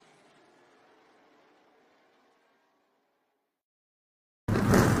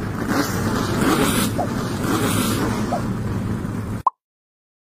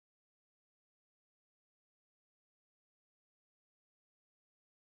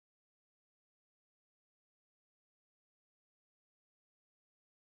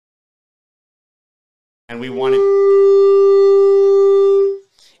and we wanted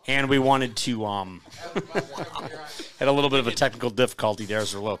to had a little bit of a technical difficulty there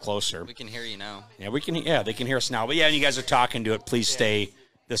as we're a little closer. We can hear you now. Yeah, they can hear us now. But yeah, and you guys are talking to it. Please stay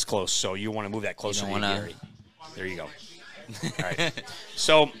this close. So you want to move that closer to you, Gary. There you go. All right.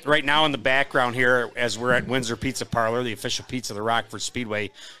 So right now in the background here, as we're at Windsor Pizza Parlor, the official pizza of the Rockford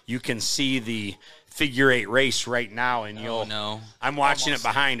Speedway, you can see the figure 8 race right now, and I'm watching it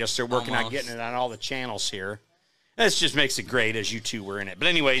behind us. They're working on getting it on all the channels here. This just makes it great as you two were in it. But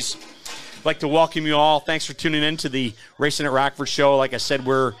anyways, I'd like to welcome you all. Thanks for tuning in to the Racing at Rockford show. Like I said,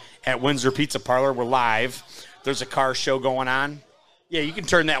 we're at Windsor Pizza Parlor. We're live. There's a car show going on. Yeah, you can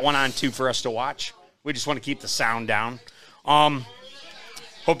turn that one on too for us to watch. We just want to keep the sound down.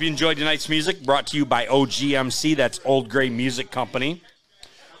 Hope you enjoyed tonight's music, brought to you by OGMC. That's Old Gray Music Company.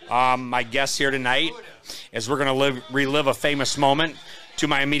 My guest here tonight is we're going to relive a famous moment. To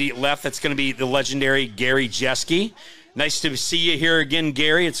my immediate left, that's going to be the legendary Gary Jeske. Nice to see you here again,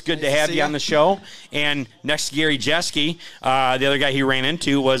 Gary. It's good to have you on the show. And next to Gary Jeske, the other guy he ran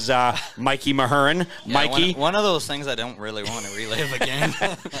into was Mikey Mahurin. Yeah, Mikey. One of those things I don't really want to relive again.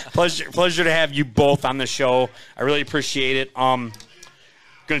 Pleasure to have you both on the show. I really appreciate it. Going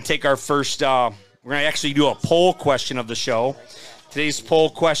to take our first, we're going to actually do a poll question of the show. Today's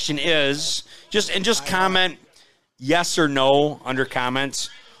poll question is, just comment yes or no under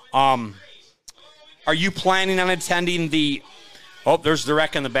comments. Are you planning on attending the... Oh, there's the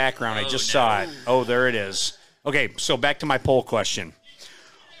wreck in the background. I just saw it. Oh, there it is. Okay, so back to my poll question.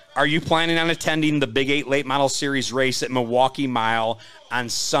 Are you planning on attending the Big 8 Late Model Series race at Milwaukee Mile on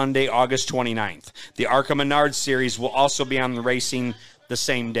Sunday, August 29th? The ARCA Menard Series will also be on the racing the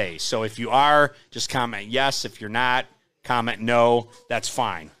same day. So if you are, just comment yes. If you're not, comment no. That's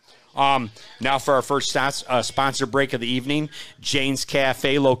fine. Now for our first sponsor break of the evening, Jane's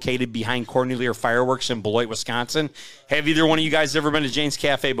Cafe, located behind Cornelier Fireworks in Beloit, Wisconsin. Have either one of you guys ever been to Jane's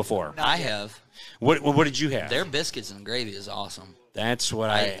Cafe before? I have. What did you have? Their biscuits and gravy is awesome. That's what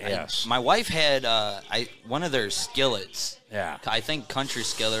yes. My wife had one of their skillets. Yeah. I think country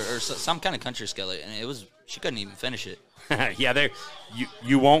skillet or some kind of country skillet, and she couldn't even finish it. Yeah,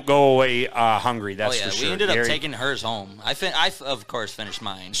 you won't go away hungry. That's for sure. We ended up taking hers home. I of course finished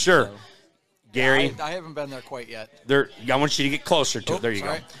mine. Sure, so. Gary. I haven't been there quite yet. I want you to get closer to it. There you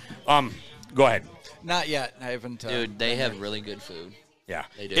go. Go ahead. Not yet. I haven't. Dude, they have really good food. Yeah,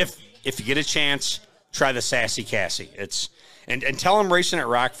 they do. If you get a chance, try the Sassy Cassie. And tell them Racing at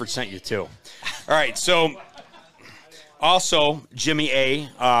Rockford sent you too. All right, so. Also, Jimmy A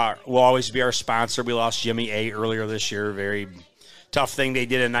will always be our sponsor. We lost Jimmy A earlier this year. Very tough thing. They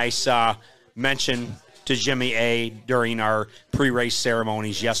did a nice mention to Jimmy A during our pre-race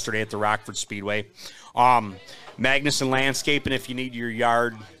ceremonies yesterday at the Rockford Speedway. Magnuson Landscaping, if you need your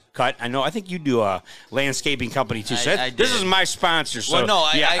yard cut. I think you do a landscaping company too. So this is my sponsor. So, well, no,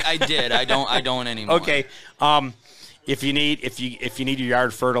 yeah. I did. I don't anymore. Okay. If you need your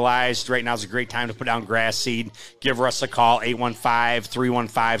yard fertilized, right now is a great time to put down grass seed. Give Russ a call,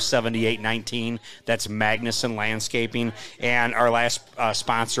 815-315-7819. That's Magnuson Landscaping. And our last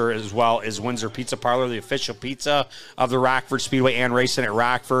sponsor as well is Windsor Pizza Parlor, the official pizza of the Rockford Speedway and Racing at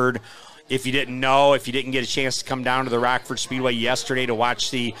Rockford. If you didn't know, if you didn't get a chance to come down to the Rockford Speedway yesterday to watch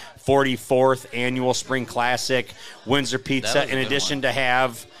the 44th Annual Spring Classic, Windsor Pizza, in addition to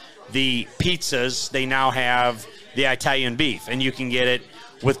have the pizzas, they now have the Italian beef, and you can get it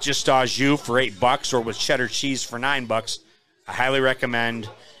with just au jus for $8 or with cheddar cheese for $9. I highly recommend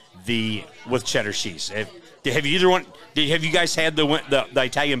with cheddar cheese. Have you guys had the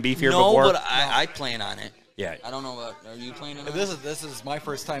Italian beef here before? No, but I plan on it. Yeah. I don't know about. Are you planning on it? This is my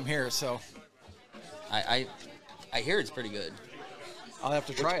first time here, so I hear it's pretty good. I'll have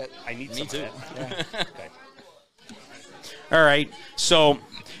to try it. I need Me too. Yeah. Okay. All right. So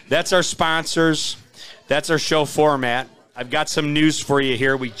that's our sponsors. That's our show format. I've got some news for you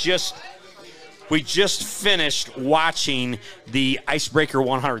here. We just finished watching the Icebreaker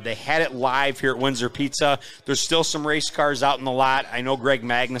 100. They had it live here at Windsor Pizza. There's still some race cars out in the lot. I know Greg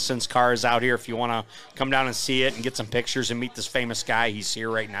Magnuson's car is out here if you want to come down and see it and get some pictures and meet this famous guy. He's here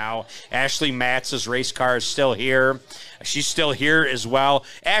right now. Ashley Matz's race car is still here. She's still here as well.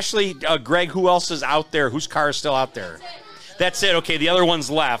 Ashley, Greg, who else is out there? Whose car is still out there? That's it. Okay, the other one's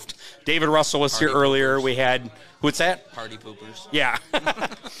left. David Russell was here earlier. We had, what's that? Party poopers. Yeah.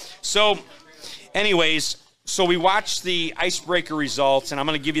 So, anyways, we watched the Icebreaker results, and I'm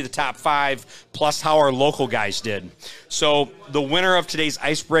going to give you the top 5 plus how our local guys did. So, the winner of today's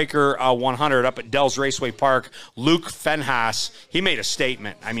Icebreaker 100 up at Dells Raceway Park, Luke Fenhaas, he made a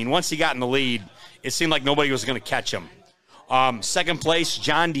statement. I mean, once he got in the lead, it seemed like nobody was going to catch him. Second place,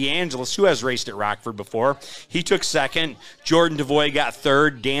 John DeAngelis, who has raced at Rockford before. He took second. Jordan DeVoy got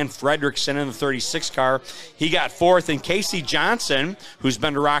third. Dan Fredrickson in the 36 car. He got fourth. And Casey Johnson, who's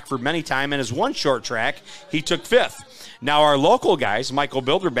been to Rockford many times and has won short track, he took fifth. Now our local guys, Michael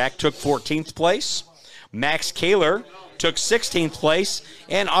Bilderback took 14th place. Max Kaler took 16th place.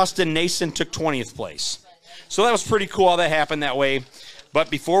 And Austin Nason took 20th place. So that was pretty cool how that happened that way. But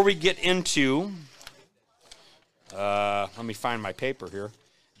before we get into... let me find my paper here.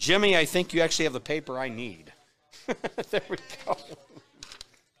 Jimmy, I think you actually have the paper I need. There we go.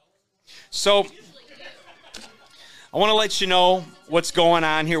 So, I want to let you know what's going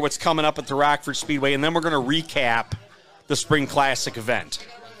on here, what's coming up at the Rockford Speedway, and then we're going to recap the Spring Classic event.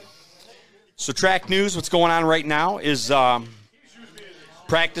 So, track news, what's going on right now is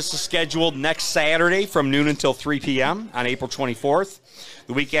practice is scheduled next Saturday from noon until 3 p.m. on April 24th.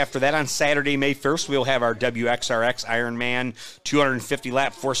 The week after that, on Saturday, May 1st, we'll have our WXRX Ironman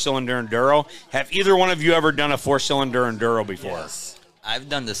 250-lap four-cylinder enduro. Have either one of you ever done a four-cylinder enduro before? Yes. I've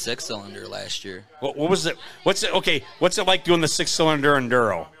done the six-cylinder last year. What was it? What's it like doing the six-cylinder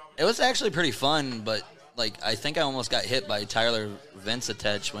enduro? It was actually pretty fun, but I think I almost got hit by Tyler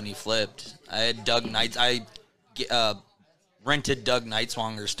Vincetech when he flipped. I had Doug Knights. I rented Doug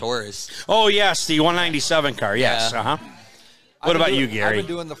Knightswonger's Taurus. Oh yes, the 197 car. Yes. Yeah. What about you, Gary? I've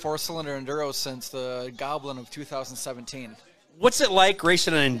been doing the four-cylinder enduro since the Goblin of 2017. What's it like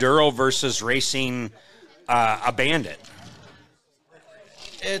racing an enduro versus racing a Bandit?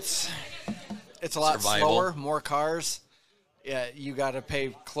 It's a lot slower, more cars. Yeah, you got to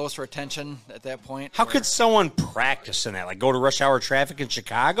pay closer attention at that point. How could someone practice in that? Like go to rush hour traffic in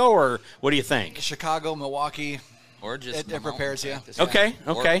Chicago, or what do you think? Chicago, Milwaukee, or just it prepares you. Okay.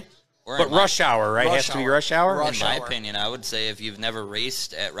 But rush hour, right? Has to be rush hour? In my opinion, I would say if you've never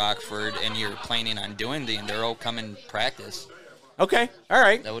raced at Rockford and you're planning on doing the enduro, come and practice. Okay, all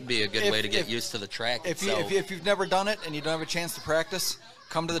right. That would be a good way to get used to the track. If you've never done it and you don't have a chance to practice,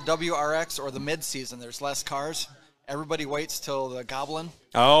 come to the WRX or the mid-season. There's less cars. Everybody waits till the Goblin.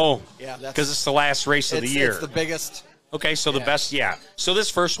 Oh, yeah, because it's the last race of the year. It's the biggest. Okay, so the best, yeah. So this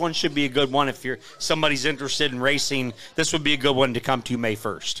first one should be a good one. If somebody's interested in racing, this would be a good one to come to May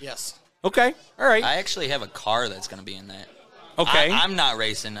 1st. Yes. Okay, all right. I actually have a car that's going to be in that. Okay. I'm not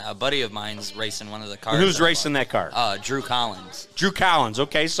racing. A buddy of mine's racing one of the cars. Who's racing that car? Drew Collins. Drew Collins.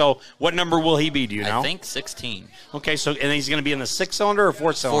 Okay, so what number will he be, do you know? I think 16. Okay, so and he's going to be in the six-cylinder or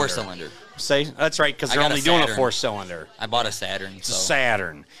four-cylinder? Four-cylinder. Say that's right, because they're only doing a four-cylinder. I bought a Saturn. It's a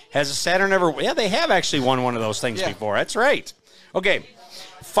Saturn. Has a Saturn ever? Yeah, they have actually won one of those things before. That's right. Okay,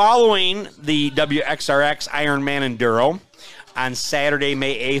 following the WXRX Ironman Enduro, on Saturday,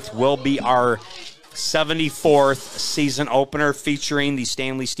 May 8th, will be our 74th season opener featuring the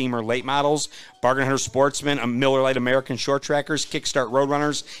Stanley Steamer late models, Bargain Hunter Sportsman, Miller Lite American Short Trackers, Kickstart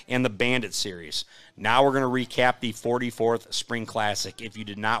Roadrunners, and the Bandit Series. Now we're going to recap the 44th Spring Classic. If you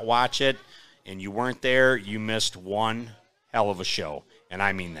did not watch it and you weren't there, you missed one hell of a show, and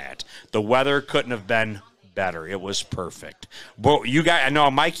I mean that. The weather couldn't have been better. It was perfect. But you guys, I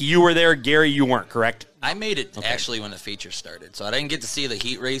know, Mikey, you were there. Gary, you weren't, correct? I made it actually when the features started, so I didn't get to see the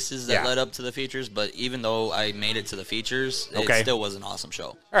heat races that led up to the features, but even though I made it to the features, it still was an awesome show.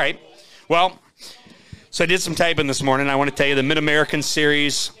 All right. Well, so I did some typing this morning. I want to tell you the Mid-American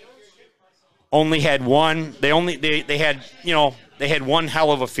Series only had one. They had one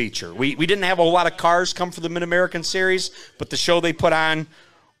hell of a feature. We didn't have a whole lot of cars come for the Mid-American Series, but the show they put on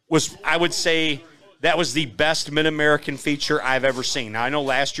was, I would say, that was the best Mid-American feature I've ever seen. Now, I know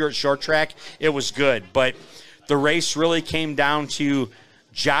last year at Short Track, it was good, but the race really came down to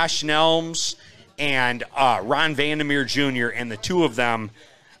Josh Nelms and Ron Vandermeer Jr., and the two of them,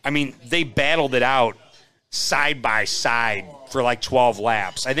 I mean, they battled it out side by side for like 12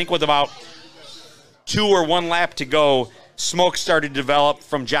 laps. I think with about 2 or 1 lap to go, smoke started to develop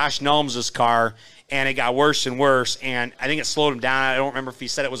from Josh Nelms' car, and it got worse and worse, and I think it slowed him down. I don't remember if he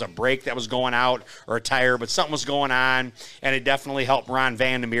said it was a brake that was going out or a tire, but something was going on, and it definitely helped Ron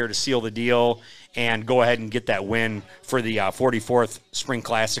Vandermeer to seal the deal and go ahead and get that win for the 44th Spring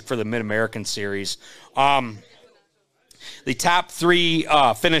Classic for the Mid-American Series. The top 3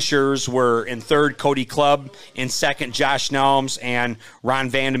 finishers were in third, Cody Clubb, in second, Josh Nelms, and Ron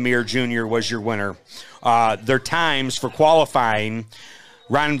Vandermeer Jr. was your winner. Their times for qualifying,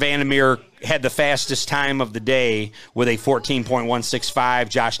 Ron Vandermeer had the fastest time of the day with a 14.165,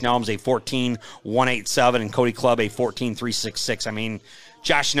 Josh Nelms a 14.187, and Cody Clubb a 14.366. I mean,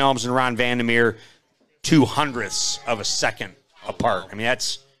 Josh Nelms and Ron Vandermeer 0.02 of a second apart. I mean,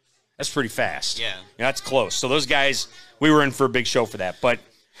 that's pretty fast. Yeah. That's close. So those guys, we were in for a big show for that. But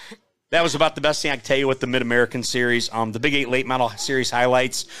That was about the best thing I could tell you with the Mid-American Series. The Big 8 Late Model Series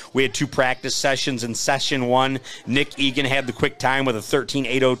highlights. We had 2 practice sessions. In session 1, Nick Egan had the quick time with a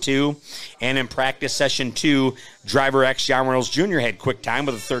 13.802. And in practice session 2, Driver X John Reynolds Jr. had quick time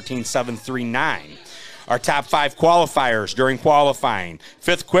with a 13.739. Our top 5 qualifiers during qualifying.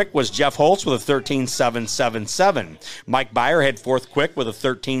 5th quick was Jeff Holtz with a 13.777. Mike Beyer had 4th quick with a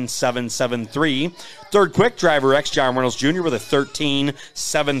 13.773. 3rd quick, Driver X John Reynolds Jr. with a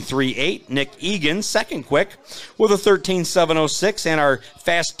 13.738. Nick Egan, 2nd quick, with a 13.706. And our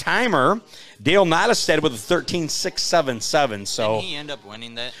fast timer, Dale Nottestead with a 13.677. So did he end up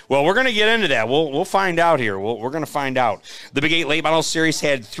winning that? Well, we're going to get into that. We'll find out here. We're going to find out. The Big 8 Late Model Series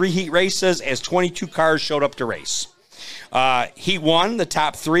had 3 heat races as 22 cars showed up to race. Heat 1, the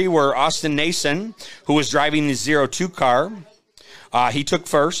top 3 were Austin Nason, who was driving the 02 car. He took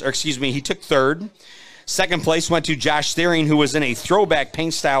 3rd. 2nd place went to Josh Thiering, who was in a throwback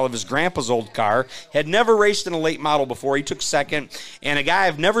paint style of his grandpa's old car. Had never raced in a late model before. He took 2nd. And a guy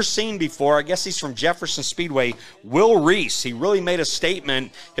I've never seen before, I guess he's from Jefferson Speedway, Will Reese. He really made a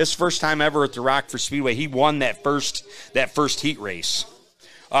statement his first time ever at the Rockford Speedway. He won that first heat race.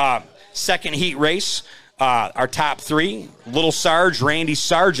 2nd heat race, our top 3, Little Sarge, Randy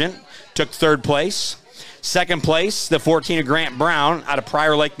Sargent, took 3rd place. 2nd place, the 14 of Grant Brown out of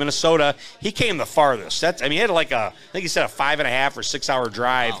Prior Lake, Minnesota. He came the farthest. He had I think he said a 5.5 or 6 hour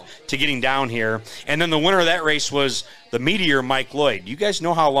drive to getting down here. And then the winner of that race was the Meteor, Mike Lloyd. You guys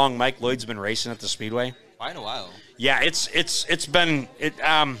know how long Mike Lloyd's been racing at the Speedway? Quite a while. Yeah, it's been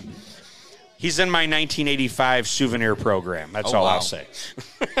he's in my 1985 souvenir program. That's all I'll say.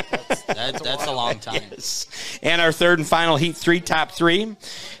 That's a long time. Yes. And our 3rd and final Heat 3, top 3.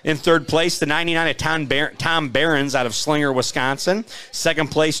 In 3rd place, the 99 of Tom Behrens out of Slinger, Wisconsin. 2nd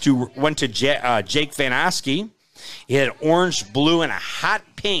place went to Jake Van Oske. He had orange, blue, and a hot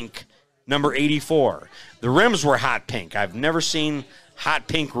pink number 84. The rims were hot pink. I've never seen hot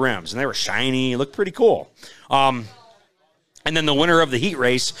pink rims, and they were shiny. Looked pretty cool. And then the winner of the heat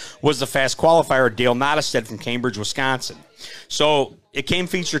race was the fast qualifier, Dale Nottestead from Cambridge, Wisconsin. So it came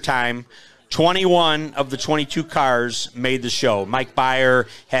feature time. 21 of the 22 cars made the show. Mike Beyer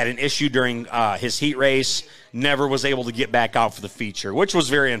had an issue during his heat race, never was able to get back out for the feature, which was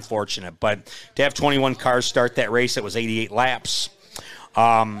very unfortunate. But to have 21 cars start that race, it was 88 laps.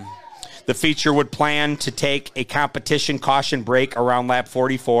 The feature would plan to take a competition caution break around lap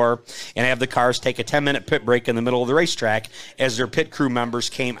 44 and have the cars take a 10-minute pit break in the middle of the racetrack as their pit crew members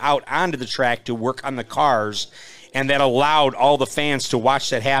came out onto the track to work on the cars, and that allowed all the fans to watch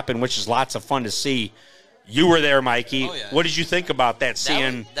that happen, which is lots of fun to see. You were there, Mikey. Oh, yeah. What did you think about that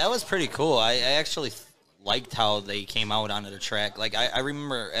scene? That was pretty cool. I actually liked how they came out onto the track. Like I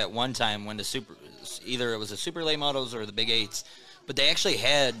remember at one time when either it was the Super Late Models or the Big 8s, but they actually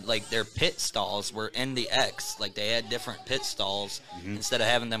had, like, their pit stalls were in the X. Like, they had different pit stalls instead of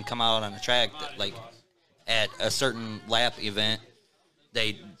having them come out on the track. Like, at a certain lap event,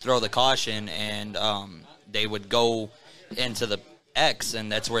 they throw the caution and they would go into the X,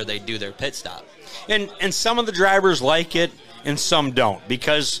 and that's where they do their pit stop. And some of the drivers like it and some don't,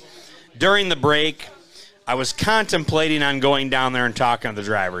 because during the break, I was contemplating on going down there and talking to the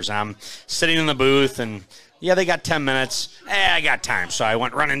drivers. I'm sitting in the booth and, yeah, they got 10 minutes. I got time. So I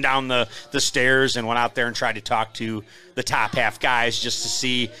went running down the stairs and went out there and tried to talk to the top half guys just to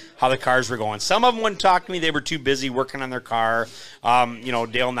see how the cars were going. Some of them wouldn't talk to me. They were too busy working on their car.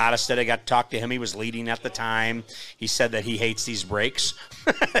 Dale Nottestead, I got to talk to him. He was leading at the time. He said that he hates these breaks.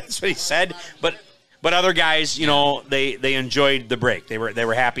 That's what he said. But other guys, they enjoyed the break. They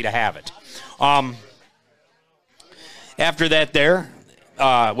were happy to have it. After that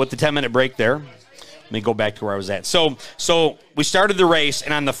with the 10-minute break there, let me go back to where I was at. So we started the race,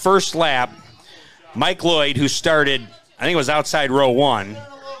 and on the first lap, Mike Lloyd, who started, I think it was outside row 1,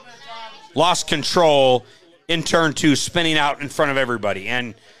 lost control in turn 2, spinning out in front of everybody.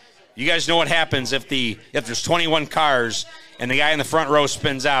 And you guys know what happens if there's 21 cars and the guy in the front row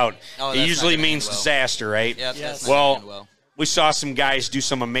spins out. It usually means disaster, right? Yep, yes. Well, we saw some guys do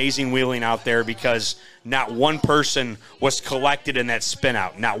some amazing wheeling out there because not one person was collected in that spin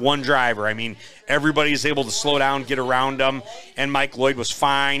out. Not one driver. I mean, everybody was able to slow down, get around them, and Mike Lloyd was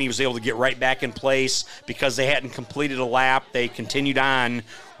fine. He was able to get right back in place because they hadn't completed a lap. They continued on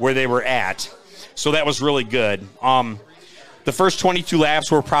where they were at. So that was really good. The first 22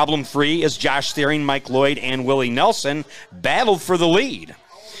 laps were problem-free as Josh Thiering, Mike Lloyd, and Willie Nelson battled for the lead.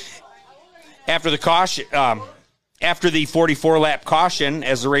 After the 44-lap caution,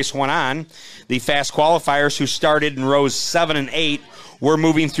 as the race went on, the fast qualifiers who started in rows 7 and 8 were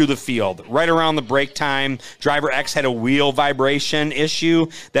moving through the field. Right around the break time, driver X had a wheel vibration issue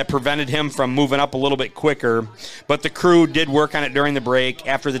that prevented him from moving up a little bit quicker, but the crew did work on it during the break.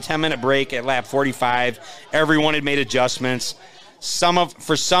 After the 10-minute break at lap 45, everyone had made adjustments.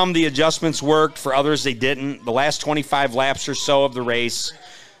 For some, the adjustments worked. For others, they didn't. The last 25 laps or so of the race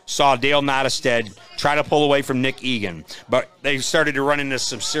saw Dale Nottestead try to pull away from Nick Egan, but they started to run into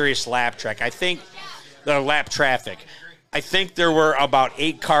some serious lap track. I think the lap traffic. I think there were about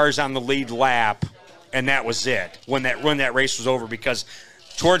 8 cars on the lead lap, and that was it when that race was over, because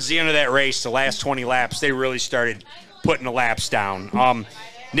towards the end of that race, the last 20 laps, they really started putting the laps down.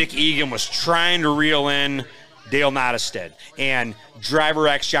 Nick Egan was trying to reel in Dale Nottestead, and driver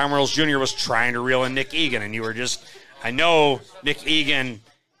X, John Rules Jr., was trying to reel in Nick Egan, and you were just, I know Nick Egan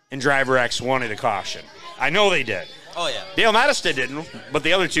and driver X wanted a caution. I know they did. Oh, yeah. Dale Nottestead didn't, but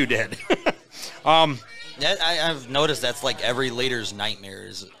the other two did. I've noticed that's like every leader's nightmare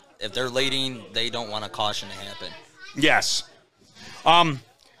is if they're leading, they don't want a caution to happen. Yes.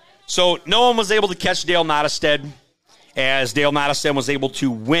 So no one was able to catch Dale Nottestead, as Dale Nottestead was able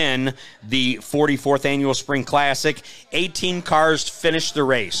to win the 44th Annual Spring Classic. 18 cars finished the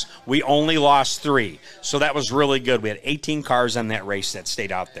race. We only lost 3, so that was really good. We had 18 cars on that race that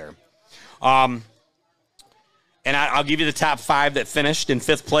stayed out there. And I'll give you the top 5 that finished. In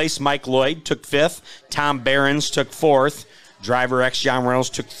 5th place, Mike Lloyd took 5th. Tom Behrens took 4th. Driver X, John Reynolds,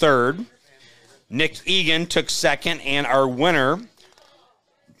 took 3rd. Nick Egan took 2nd, and our winner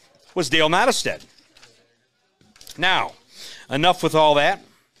was Dale Nottestead. Now, enough with all that.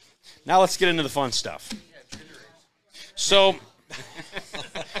 Now let's get into the fun stuff. So,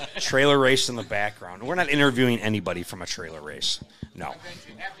 trailer race in the background. We're not interviewing anybody from a trailer race. No.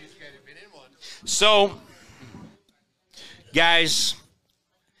 So, guys,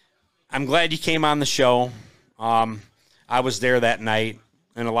 I'm glad you came on the show. I was there that night,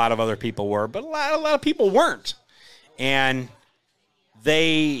 and a lot of other people were, but a lot of people weren't. And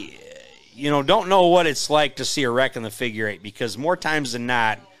they, don't know what it's like to see a wreck in the figure 8, because more times than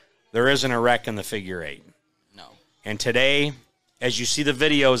not, there isn't a wreck in the figure 8. No. And today, as you see the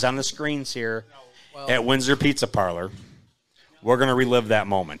videos on the screens here at Windsor Pizza Parlor, we're going to relive that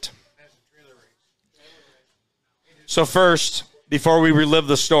moment. So first, before we relive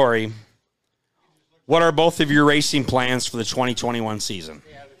the story, what are both of your racing plans for the 2021 season?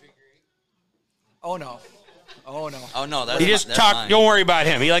 Oh, no. Oh, no. That's he just talk. Fine. Don't worry about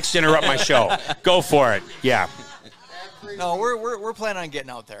him. He likes to interrupt my show. Go for it. Yeah. No, we're planning on getting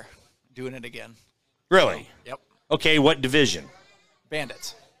out there, doing it again. Really? Yep. Okay, what division?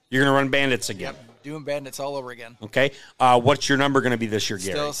 Bandits. You're going to run Bandits again? Yep, doing Bandits all over again. Okay. What's your number going to be this year,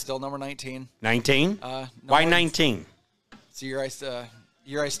 Gary? Still number 19. 19? Why 19? It's the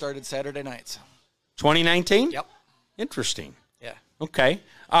year I started Saturday nights. 2019? Yep. Interesting. Yeah. Okay.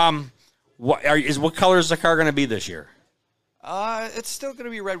 What color is the car going to be this year? It's still going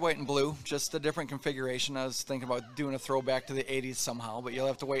to be red, white, and blue, just a different configuration. I was thinking about doing a throwback to the 80s somehow, but you'll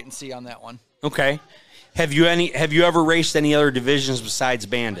have to wait and see on that one. Okay. Have you ever raced any other divisions besides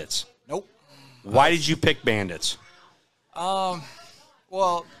Bandits? Nope. Why did you pick Bandits? Well,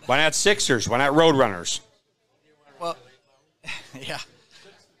 why not Sixers? Why not Roadrunners? Well, yeah.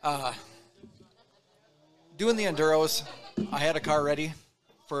 Doing the Enduros, I had a car ready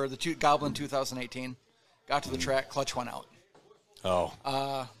for the Goblin 2018. Got to the track, clutch went out.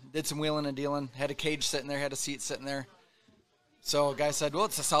 Oh. Did some wheeling and dealing. Had a cage sitting there, had a seat sitting there. So a guy said, well,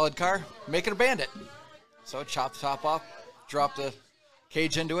 it's a solid car. Make it a Bandit. So chopped the top off, dropped the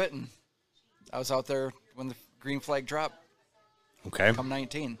cage into it, and I was out there when the green flag dropped. Okay. Come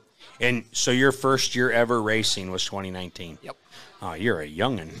 19. And so your first year ever racing was 2019? Yep. Oh, you're a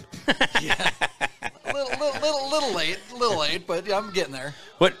youngin'. Yeah. Little late, but yeah, I'm getting there.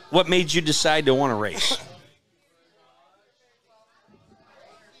 What made you decide to want to race?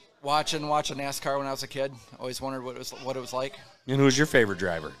 Watching NASCAR when I was a kid. Always wondered what it was like. And who's your favorite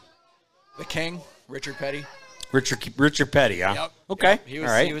driver? The King, Richard Petty. Richard Petty, huh? Yep. Okay. Yep.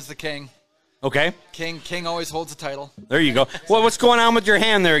 All right. He was the king. Okay. King always holds the title. There you go. Well, what's going on with your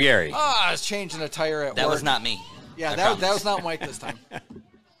hand there, Gary? I was changing a tire at work. That was not me. Yeah, that was not Mike this time.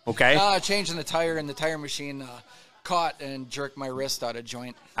 Okay. Changing the tire, and the tire machine caught and jerked my wrist out of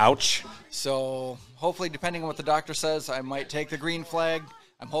joint. Ouch. So hopefully, depending on what the doctor says, I might take the green flag.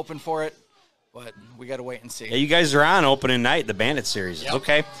 I'm hoping for it. but we got to wait and see. Yeah, you guys are on opening night, the Bandit Series. Yep.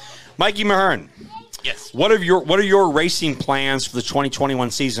 Okay. Mikey Mahern. Yes. What are your racing plans for the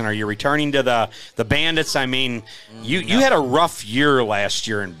 2021 season? Are you returning to the Bandits? I mean, you had a rough year last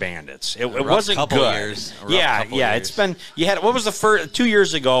year in Bandits. It wasn't good. Years. Yeah. It's been what was the first 2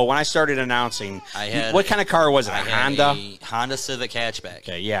 years ago when I started announcing? What kind of car was it? A Honda? A Honda Civic hatchback.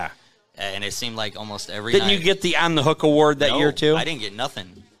 Okay, yeah. And it seemed like almost every Didn't night. you get the On the Hook award that year too? I didn't get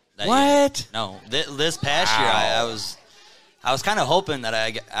nothing. What? Year. No. This past year I was kind of hoping that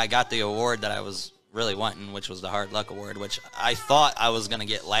I got the award that I was really wanting, which was the Hard Luck Award, which I thought I was going to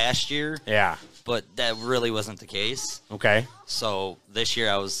get last year. Yeah. But that really wasn't the case. Okay. So this year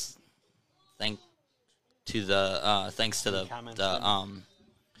I was, thanks to the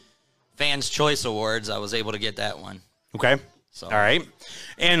Fans Choice Awards, I was able to get that one. Okay. So. All right.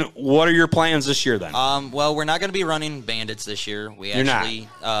 And what are your plans this year then? Well, we're not going to be running Bandits this year. You're actually,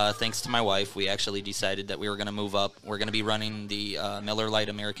 thanks to my wife, we actually decided that we were going to move up. We're going to be running the Miller Lite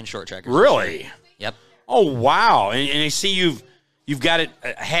American Short Trackers. Really? Yep. Oh wow! And I see you've got a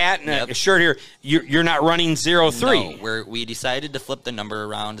hat and a shirt here. You're not running 03. No, we decided to flip the number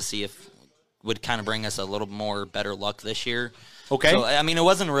around to see if it would kind of bring us a little more better luck this year. Okay. So I mean, it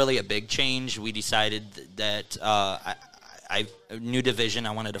wasn't really a big change. We decided that I new division.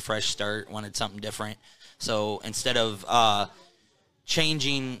 I wanted a fresh start. Wanted something different. So instead of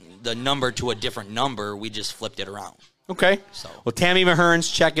changing the number to a different number, we just flipped it around. Okay. So. Well, Tammy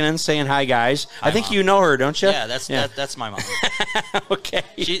Mahern's checking in, saying hi, guys. Hi, I think Mom. you know her, don't you? Yeah, that's my mom. Okay.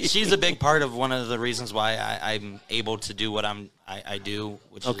 She's a big part of one of the reasons why I'm able to do what I do,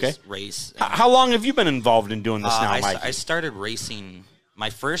 which is race. How long have you been involved in doing this now, Mike? I started racing.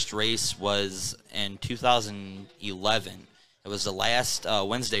 My first race was in 2011. It was the last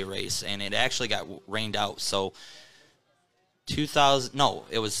Wednesday race, and it actually got rained out. So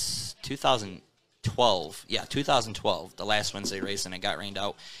it was 2012. Yeah, 2012, the last Wednesday race, and it got rained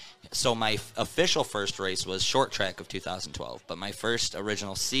out. So my official first race was short track of 2012, but my first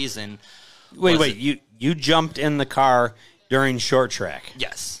original season. Wait, you jumped in the car during short track?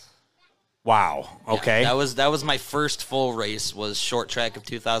 Yes. Wow. Okay. Yeah, that was my first full race. Was short track of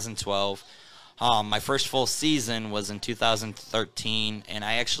 2012. My first full season was in 2013, and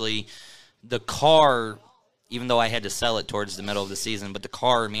the car, even though I had to sell it towards the middle of the season, but the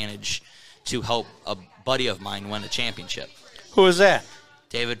car managed to help a buddy of mine win a championship. Who is that?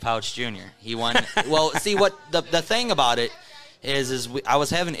 David Pouch Jr. He won. Well, see, what the thing about it is I was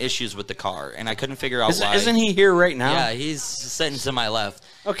having issues with the car, and I couldn't figure out why. Isn't he here right now? Yeah, he's sitting to my left.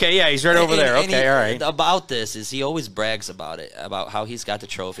 Okay, yeah, he's right over there. Okay, all right. About this is he always brags about it, about how he's got the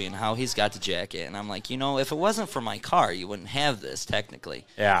trophy and how he's got the jacket. And I'm like, if it wasn't for my car, you wouldn't have this technically.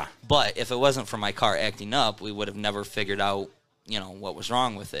 Yeah. But if it wasn't for my car acting up, we would have never figured out, what was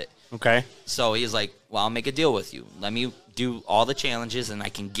wrong with it. Okay. So he's like, well, I'll make a deal with you. Let me do all the challenges, and I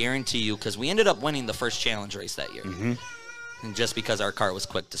can guarantee you, because we ended up winning the first challenge race that year. Mm-hmm. And just because our car was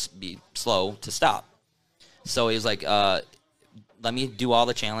quick to be slow to stop. So he was like, let me do all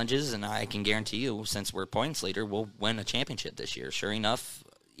the challenges, and I can guarantee you, since we're points leader, we'll win a championship this year. Sure enough,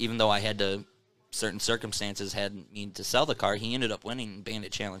 even though I had to, certain circumstances had me to sell the car, he ended up winning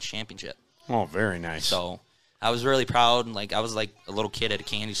Bandit Challenge Championship. Oh, very nice. So I was really proud. I was like a little kid at a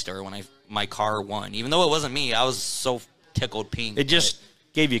candy store when my car won. Even though it wasn't me, I was so tickled pink. It just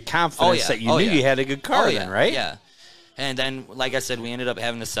gave you confidence that you knew you had a good car then, right? Yeah. And then, like I said, we ended up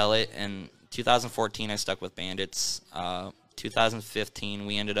having to sell it. In 2014, I stuck with Bandits. 2015,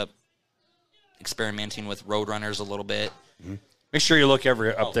 we ended up experimenting with Roadrunners a little bit. Mm-hmm. Make sure you look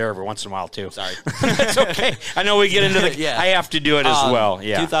up there every once in a while, too. Sorry. That's okay. I know we get into the... I have to do it as well.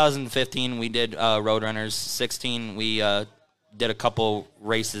 Yeah. 2015, we did Roadrunners. 16, we did a couple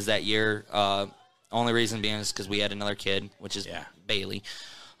races that year. Only reason being is because we had another kid, which is Bailey.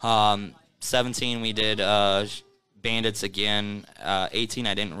 17, we did Bandits again. 18,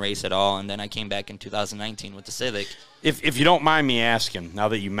 I didn't race at all. And then I came back in 2019 with the Civic. If you don't mind me asking, now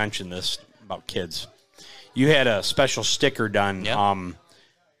that you mentioned this about kids... You had a special sticker done. Yep.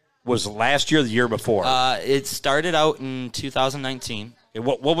 Was it last year or the year before? It started out in 2019.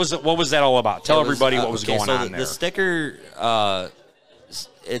 What was it? What was that all about? Tell everybody what was going on there. The sticker,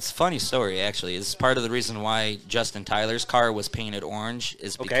 it's a funny story, actually. It's part of the reason why Justin Tyler's car was painted orange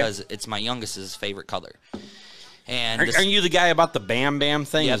is because it's my youngest's favorite color. And are you the guy about the Bam Bam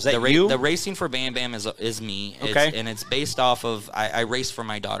thing? Yeah, is that you? The racing for Bam Bam is me. Okay. And it's based off of, I race for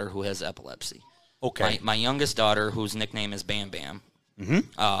my daughter who has epilepsy. Okay. My youngest daughter, whose nickname is Bam Bam,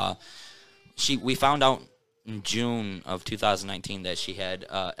 mm-hmm. We found out in June of 2019 that she had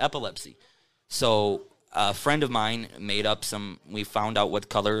epilepsy. So a friend of mine made up we found out what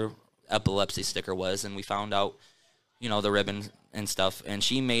color epilepsy sticker was, and we found out, the ribbon and stuff. And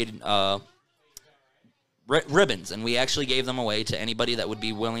she made ribbons, and we actually gave them away to anybody that would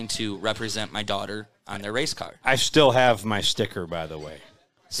be willing to represent my daughter on their race car. I still have my sticker, by the way.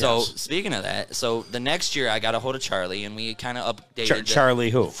 So Yes. speaking of that, so the next year I got a hold of Charlie, and we kind of updated Charlie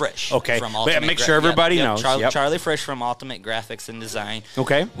who? Frisch. Okay. From But Ultimate make sure everybody knows. Yep. Charlie Frisch from Ultimate Graphics and Design.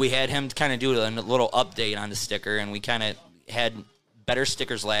 Okay. We had him kind of do a little update on the sticker, and we kind of had better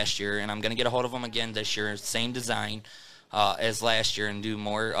stickers last year, and I'm going to get a hold of them again this year. Same design as last year, and do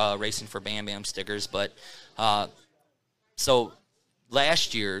more Racing for Bam Bam stickers. But so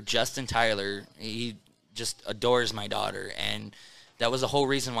last year, Justin Tyler, he just adores my daughter, and that was the whole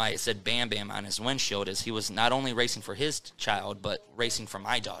reason why it said Bam Bam on his windshield, is he was not only racing for his child, but racing for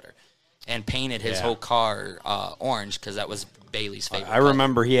my daughter, and painted his whole car orange because that was Bailey's favorite I color.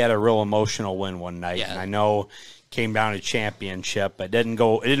 remember he had a real emotional win one night, Yeah. and I know came down to championship. It didn't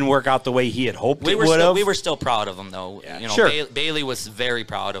work out the way he had hoped We it were would have. we were still proud of him though. Yeah. You know, Sure. Bailey was very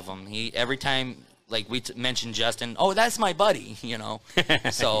proud of him. He every time like we mentioned Justin, oh, that's my buddy.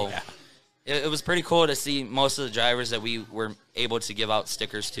 So. It was pretty cool to see most of the drivers that we were able to give out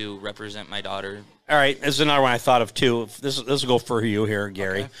stickers to represent my daughter. All right, this is another one I thought of too. This will go for you here,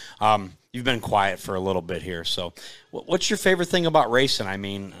 Gary. Okay. You've been quiet for a little bit here, so what's your favorite thing about racing? I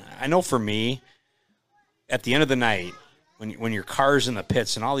mean, I know for me, at the end of the night, when your car's in the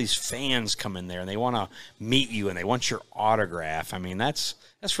pits and all these fans come in there and they want to meet you and they want your autograph, I mean that's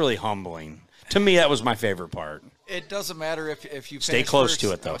really humbling. To me, that was my favorite part. It doesn't matter if you Stay finish close first.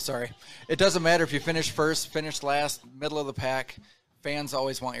 to it, though. Oh, sorry. It doesn't matter if you finish first, finish last, middle of the pack. Fans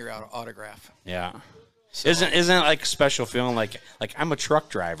always want your autograph. Yeah. So, Isn't it like a special feeling like I'm a truck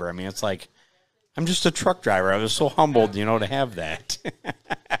driver? I mean, it's like I'm just a truck driver. I was so humbled, to have that.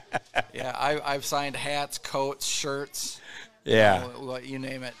 yeah, I've signed hats, coats, shirts. Yeah. You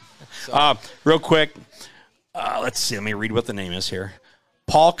name it. So, Real quick, let's see. Let me read what the name is here.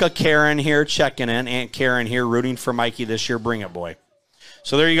 Polka Karen here checking in. Aunt Karen here rooting for Mikey this year. Bring it, boy.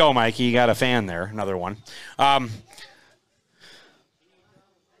 So there you go, Mikey. You got a fan there. Another one.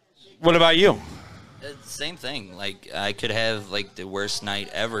 What about you? Same thing. Like I could have like the worst night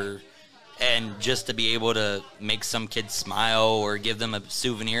ever, and just to be able to make some kid smile or give them a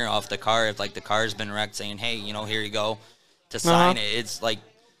souvenir off the car if like the car's been wrecked, saying, "Hey, here you go," to sign it. It's like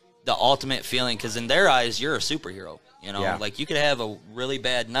the ultimate feeling because in their eyes, you're a superhero. Yeah. Like you could have a really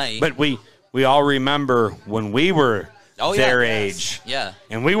bad night. But we all remember when we were their age. Yeah.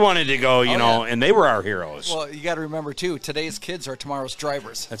 And we wanted to go, and they were our heroes. well, you got to remember, too, today's kids are tomorrow's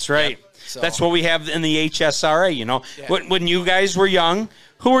drivers. That's right. So- That's what we have in the HSRA, Yeah. When you guys were young,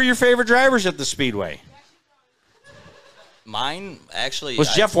 who were your favorite drivers at the Speedway? Mine, actually.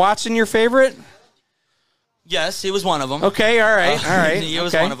 Was Jeff Watson your favorite? Yes, he was one of them. Okay, all right. He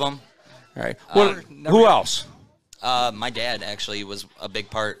was okay. one of them. All right. Who else? My dad actually was a big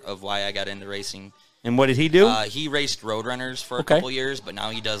part of why I got into racing. And what did he do? He raced Roadrunners for a Okay. couple years, but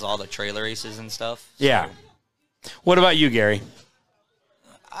now he does all the trailer races and stuff. Yeah. What about you, Gary?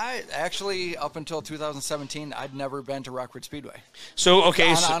 I actually, up until 2017, I'd never been to Rockford Speedway. So,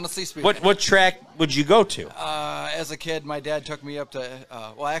 okay. Honestly, Speedway. What track would you go to? As a kid, my dad took me up to,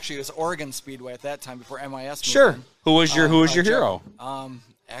 actually, it was Oregon Speedway at that time before MIS moved Sure. in. Who was your Jeff- hero?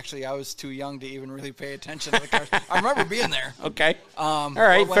 Actually, I was too young to even really pay attention to the cars. I remember being there. Okay. All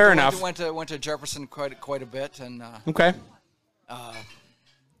right, fair enough. Went to Jefferson quite a bit, and Okay.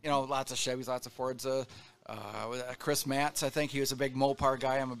 lots of Chevys, lots of Fords. Chris Matz, I think he was a big Mopar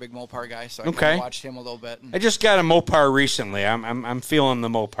guy. I'm a big Mopar guy, so I Okay. kind of watched him a little bit. I just got a Mopar recently. I'm feeling the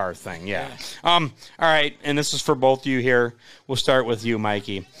Mopar thing. Yeah. All right, and this is for both of you here. We'll start with you,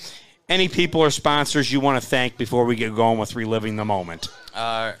 Mikey. Any people or sponsors you want to thank before we get going with reliving the moment?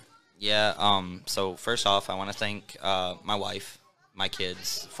 So first off, I want to thank my wife, my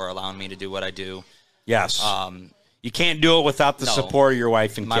kids, for allowing me to do what I do. Yes. You can't do it without the No. support of your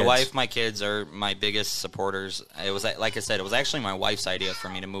wife and My kids. wife, my kids are my biggest supporters. It was, like I said, it was actually my wife's idea for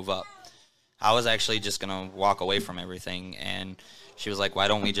me to move up. I was actually just gonna walk away from everything, and she was like, "Why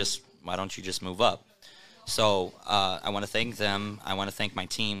don't you just move up?" So I want to thank them. I want to thank my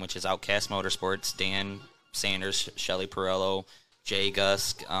team, which is Outcast Motorsports, Dan Sanders, Shelly Perello, Jay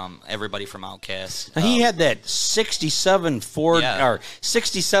Gusk, everybody from Outcast. Now, he had that 67 Ford or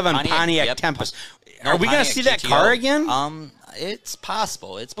 67 Pontiac yep. Tempest. No, Are we going to Pontiac see that GTO. car again? It's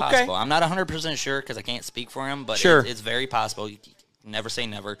possible. It's Okay. possible. I'm not 100% sure because I can't speak for him, but Sure. it's very possible. You can never say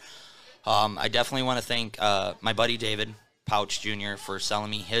never. I definitely want to thank my buddy David Pouch Jr. for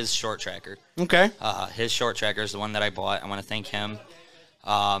selling me his short tracker. Okay. His short tracker is the one that I bought. I want to thank him.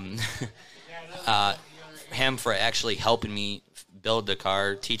 Him for actually helping me build the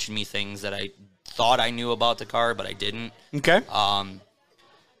car, teaching me things that I thought I knew about the car, but I didn't. Okay.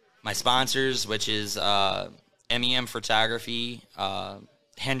 My sponsors, which is MEM Photography,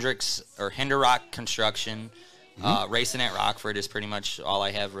 Hendricks or Henderock Construction, Racing at Rockford is pretty much all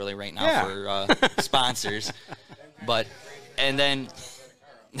I have really right now for sponsors. But and then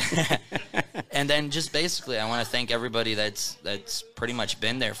just basically, I want to thank everybody that's pretty much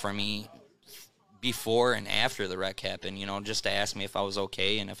been there for me before and after the wreck happened, just to ask me if I was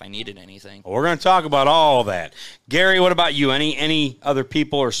okay and if I needed anything. Well, we're going to talk about all that. Gary, what about you? Any other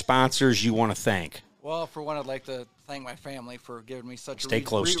people or sponsors you want to thank? Well, for one, I'd like to thank my family for giving me such Stay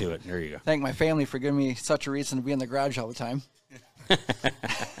close to it. There you go. Thank my family for giving me such a reason to be in the garage all the time.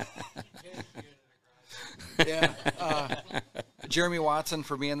 Yeah. Jeremy Watson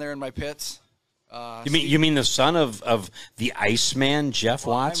for being there in my pits. You mean the son of the Iceman, Jeff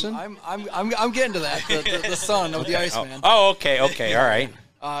Watson? I'm getting to that. The son of the Iceman. Oh, okay, all right.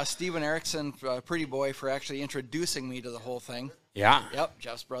 Steven Erickson, Pretty Boy, for actually introducing me to the whole thing. Yeah. Yep,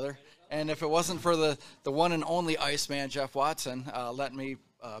 Jeff's brother. And if it wasn't for the one and only Iceman, Jeff Watson, letting me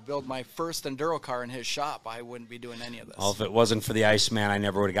build my first enduro car in his shop, I wouldn't be doing any of this. Well, if it wasn't for the Iceman, I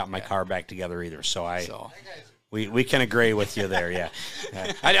never would have got my car back together either. So we can agree with you there, yeah.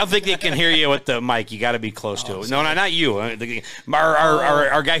 I don't think they can hear you with the mic. You got to be close to it. No, not you.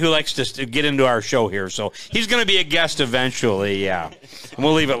 Our guy who likes to get into our show here. So he's going to be a guest eventually, yeah. And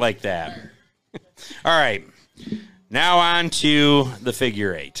we'll leave it like that. All right. Now on to the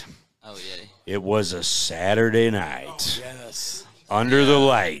figure eight. Oh, yeah. It was a Saturday night. Yes. Under the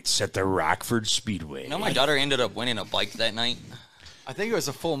lights at the Rockford Speedway. My daughter ended up winning a bike that night. I think it was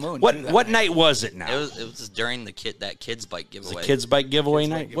a full moon. What night was it now? It was during the kids bike giveaway. It was a kids bike giveaway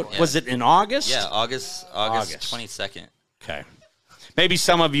night? Was it in August? Yeah, August 22nd. Okay. Maybe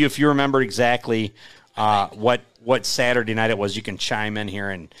some of you, if you remember exactly what Saturday night it was, you can chime in here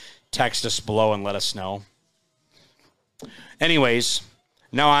and text us below and let us know. Anyways,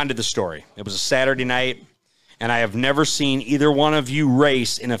 now on to the story. It was a Saturday night, and I have never seen either one of you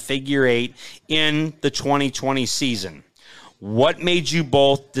race in a figure eight in the 2020 season. What made you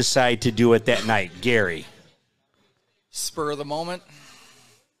both decide to do it that night, Gary? Spur of the moment.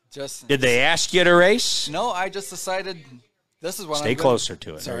 Did they ask you to race? No, I just decided this is what Stay closer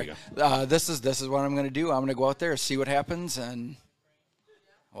to it. Sorry. There you go. This is what I'm going to do. I'm going to go out there, see what happens, and,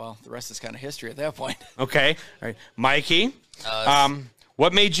 well, the rest is kind of history at that point. Okay. All right. Mikey,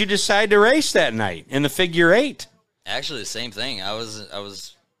 what made you decide to race that night in the figure eight? Actually, the same thing.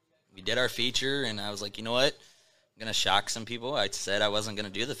 We did our feature, and I was like, you know what? I'm going to shock some people. I said I wasn't going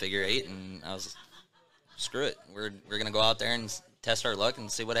to do the figure eight, and I was, screw it. We're going to go out there and test our luck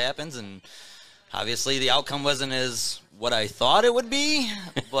and see what happens. And obviously the outcome wasn't as what I thought it would be,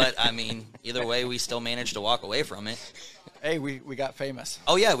 but, I mean, either way, we still managed to walk away from it. Hey, we got famous.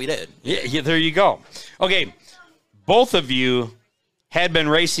 Oh, yeah, we did. Yeah, there you go. Okay, both of you had been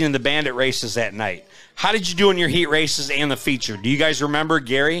racing in the Bandit races that night. How did you do in your heat races and the feature? Do you guys remember,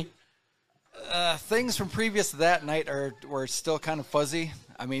 Gary? Things from previous to that night were still kind of fuzzy.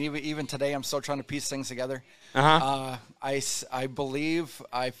 I mean, even today, I'm still trying to piece things together. I believe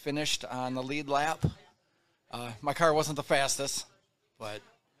I finished on the lead lap. My car wasn't the fastest, but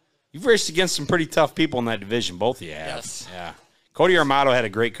you've raced against some pretty tough people in that division. Both of you have. Yes. Yeah. Cody Armato had a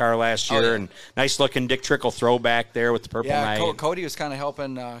great car last year, and nice-looking Dick Trickle throwback there with the purple night. Yeah, Cody was kind of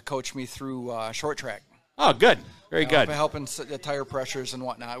helping coach me through short track. Oh, good. Very good. Helping the tire pressures and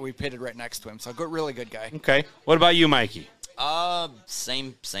whatnot. We pitted right next to him, so really good guy. Okay. What about you, Mikey?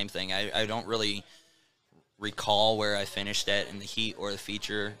 Same thing. I don't really recall where I finished at in the heat or the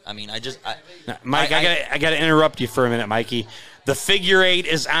feature. I mean, Mike, I got to interrupt you for a minute, Mikey. The figure eight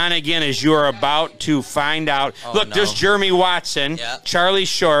is on again as you are about to find out. Look, there's Jeremy Watson, Charlie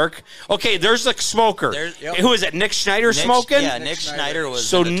Shork. Okay, there's the smoker. Who is it? Nick Schneider smoking? Yeah, Nick Schneider was.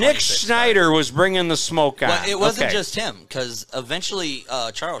 So Nick Schneider was bringing the smoke out. Well, it wasn't just him, because eventually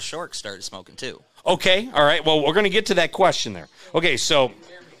Charles Shork started smoking too. Okay, all right. Well, we're going to get to that question there. Okay, so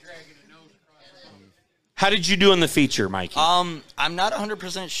how did you do in the feature, Mikey? I'm not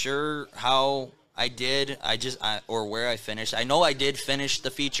 100% sure how I did. Or where I finished. I know I did finish the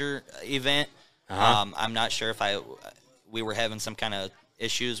feature event. I'm not sure if we were having some kind of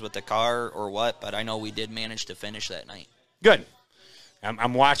issues with the car or what, but I know we did manage to finish that night. Good.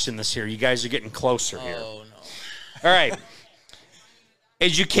 I'm watching this here. You guys are getting closer here. Oh, All no. right.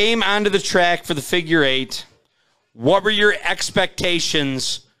 As you came onto the track for the figure eight, what were your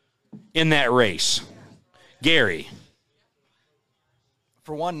expectations in that race? Gary?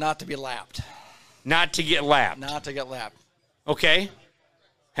 For one, not to be lapped. Not to get lapped. Not to get lapped. Okay.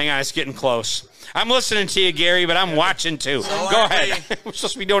 Hang on, it's getting close. I'm listening to you, Gary, but I'm watching too. Go ahead. We're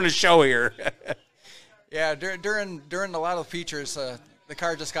supposed to be doing a show here. Yeah, during a lot of features, the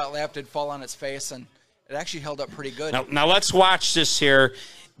car just got lapped, it'd fall on its face, and it actually held up pretty good. Now let's watch this here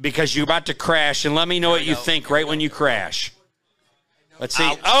because you're about to crash, and let me know what you think right when you crash. Let's see.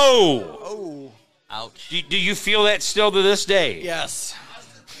 Ouch. Oh! Ouch. Do you feel that still to this day? Yes.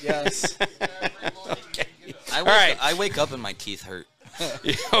 Yes. Okay. I wake up and my teeth hurt.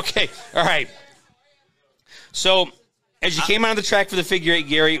 Okay. All right. So, as you came onto the track for the figure eight,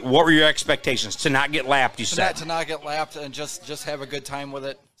 Gary, what were your expectations? To not get lapped, you said. To not get lapped and just have a good time with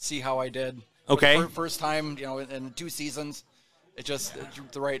it, see how I did. Okay. First time, in 2 seasons, it's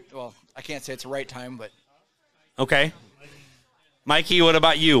the right, well, I can't say it's the right time, but. Okay. Mikey, what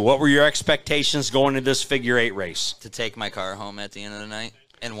about you? What were your expectations going into this figure eight race? To take my car home at the end of the night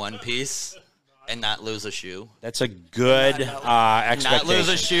in one piece and not lose a shoe. That's a good expectation. Not lose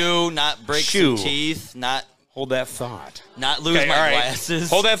a shoe, not break some teeth, not hold that thought. Not lose my glasses.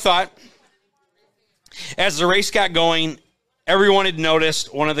 Hold that thought. As the race got going, everyone had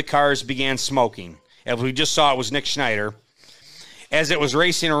noticed one of the cars began smoking. As we just saw, it was Nick Schneider as it was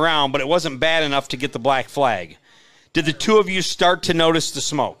racing around, but it wasn't bad enough to get the black flag. Did the two of you start to notice the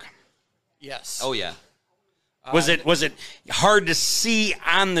smoke? Yes. Oh, yeah. Was it hard to see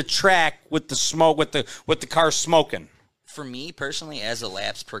on the track with the smoke, with the car smoking? For me personally, as the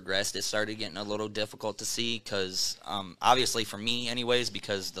laps progressed, it started getting a little difficult to see because, obviously for me anyways,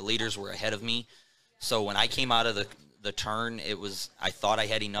 because the leaders were ahead of me. So when I came out of the turn, I thought I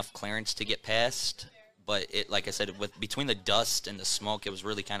had enough clearance to get past. But like I said, between the dust and the smoke, it was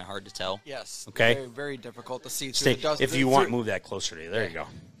really kind of hard to tell. Yes. Okay. Very, very difficult to see through the dust. If you want, move that closer to you. There you go.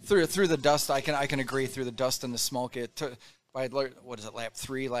 Through the dust, I can agree. Through the dust and the smoke, it took. By what is it? Lap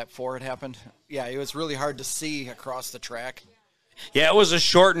 3, lap 4, it happened. Yeah, it was really hard to see across the track. Yeah, it was a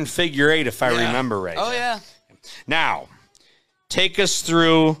shortened figure eight, if I remember right. Oh yeah. Now, take us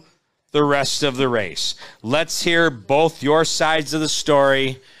through the rest of the race. Let's hear both your sides of the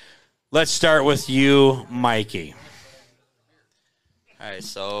story. Let's start with you, Mikey. All right,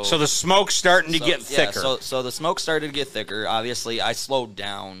 so the smoke's starting to get thicker. So the smoke started to get thicker. Obviously, I slowed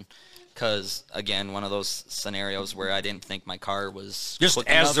down because, again, one of those scenarios where I didn't think my car was just quick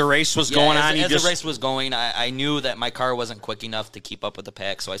as enough. the race was going on. As the race was going, I knew that my car wasn't quick enough to keep up with the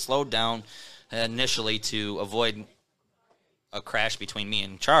pack, so I slowed down initially to avoid a crash between me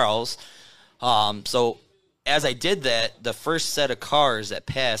and Charles. So as I did that, the first set of cars that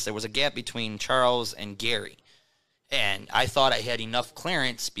passed, there was a gap between Charles and Gary. And I thought I had enough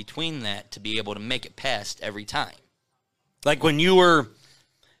clearance between that to be able to make it past every time. Like when you were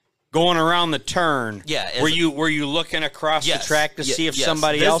going around the turn, yeah, were you looking across the track to see if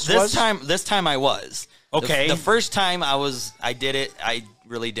somebody else was? This time I was. Okay. The first time I did it, I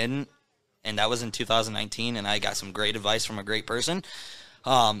really didn't. And that was in 2019, and I got some great advice from a great person.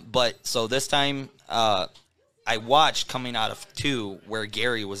 But so this time, I watched coming out of 2 where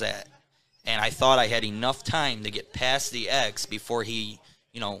Gary was at. And I thought I had enough time to get past the X before he,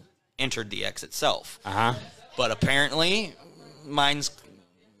 entered the X itself. Uh-huh. But apparently, my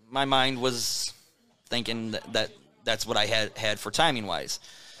mind was thinking that's what I had for timing-wise.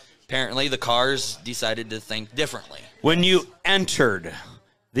 Apparently, the cars decided to think differently. When you entered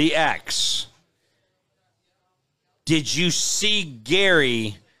the X, did you see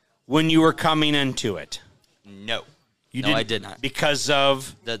Gary when you were coming into it? No. I did not. Because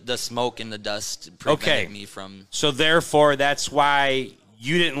of? The smoke and the dust prevented me from... So, therefore, that's why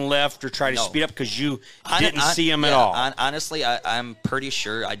you didn't lift or try to speed up because you didn't see him at all. Honestly, I'm pretty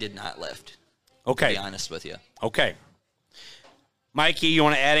sure I did not lift. Okay. To be honest with you. Okay. Mikey, you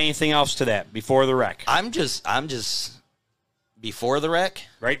want to add anything else to that before the wreck? I'm just before the wreck?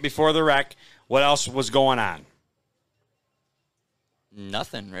 Right before the wreck. What else was going on?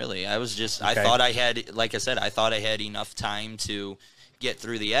 Nothing really. I was just, Okay. I thought I had, like I said, I thought I had enough time to get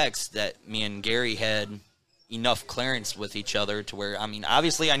through the X that me and Gary had enough clearance with each other to where,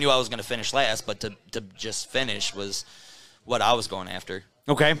 obviously I knew I was going to finish last, but to just finish was what I was going after.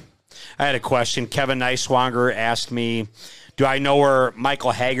 Okay. I had a question. Kevin Neiswanger asked me, do I know where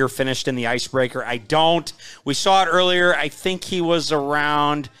Michael Hager finished in the icebreaker? I don't. We saw it earlier. I think he was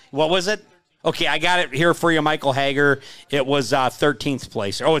around, what was it? Okay, I got it here for you, Michael Hager. It was 13th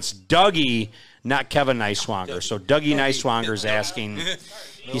place. Oh, it's Dougie, not Kevin Neiswanger. So Dougie Neiswanger's asking.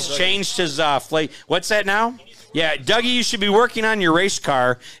 He's changed his flight. What's that now? Yeah, Dougie, you should be working on your race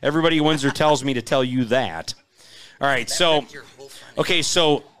car. Everybody in Windsor tells me to tell you that. All right, so, okay,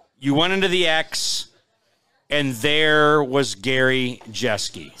 so you went into the X, and there was Gary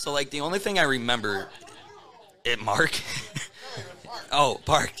Jeske. So, the only thing I remember, Mark, Oh,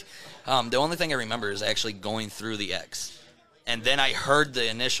 parked. The only thing I remember is actually going through the X. And then I heard the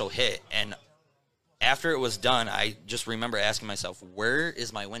initial hit, and after it was done, I just remember asking myself, where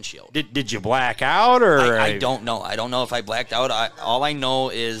is my windshield? Did you black out? Or I don't know. I don't know if I blacked out. All I know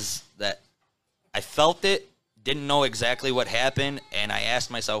is that I felt it, didn't know exactly what happened, and I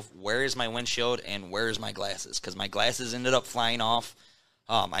asked myself, where is my windshield and where is my glasses? Because my glasses ended up flying off.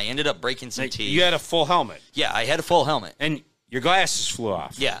 I ended up breaking some teeth. You had a full helmet? Yeah, I had a full helmet. And your glasses flew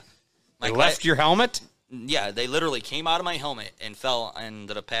off? Yeah. They left your helmet? Yeah, they literally came out of my helmet and fell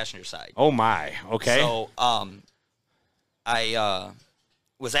into the passenger side. Oh, my. Okay. So I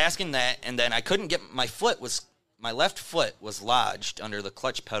was asking that, and then I couldn't get my left foot was lodged under the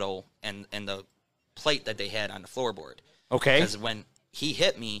clutch pedal and the plate that they had on the floorboard. Okay. Because when he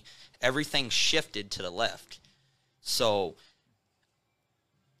hit me, everything shifted to the left. So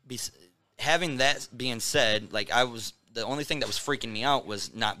having that being said, like the only thing that was freaking me out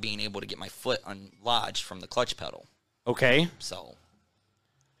was not being able to get my foot unlodged from the clutch pedal. Okay. So.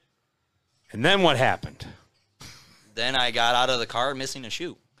 And then what happened? Then I got out of the car missing a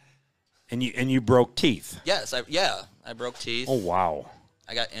shoe. And you broke teeth? Yes. I broke teeth. Oh, wow.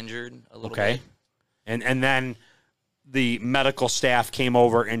 I got injured a little bit. Okay. And then the medical staff came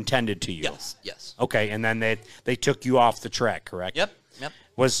over and tended to you? Yes. Okay, and then they took you off the track, correct? Yep.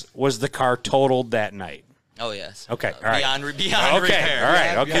 Was the car totaled that night? Oh, yes. Okay, all right. Beyond okay, repair. all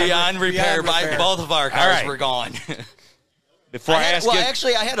right, okay. Beyond repair. Both of our cars were gone. Before I ask you...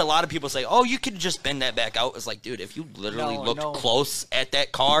 actually, I had a lot of people say, oh, you could just bend that back out. It's like, dude, if you literally looked close at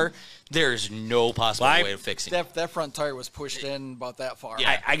that car, there's no possible way of fixing it. That front tire was pushed in about that far.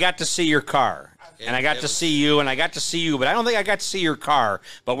 Yeah. I got to see your car, and I got to see you, and I got to see you, but I don't think I got to see your car.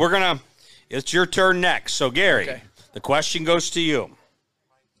 But it's your turn next. So, Gary, the question goes to you.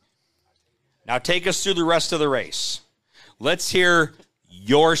 Now take us through the rest of the race. Let's hear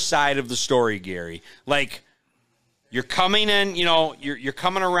your side of the story, Gary. Like, you're coming in, you're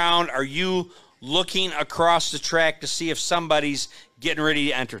coming around. Are you looking across the track to see if somebody's getting ready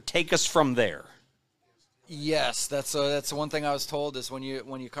to enter? Take us from there. Yes, that's the one thing I was told is when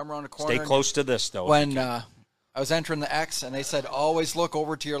you come around a corner. Stay close to this, though. When I was entering the X, and they said, always look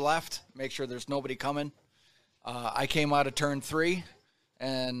over to your left, make sure there's nobody coming. I came out of turn 3.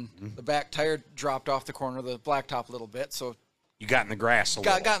 And the back tire dropped off the corner of the blacktop a little bit. So you got in the grass a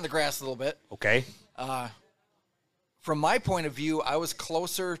little. Got in the grass a little bit. Okay. From my point of view, I was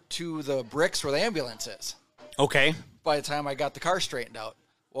closer to the bricks where the ambulance is. Okay. By the time I got the car straightened out.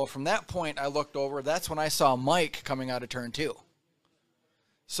 Well, from that point, I looked over. That's when I saw Mike coming out of turn 2.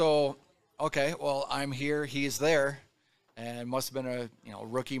 So, okay, well, I'm here. He's there. And must have been a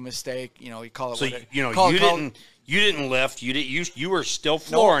rookie mistake. You call it. So you didn't lift. You were still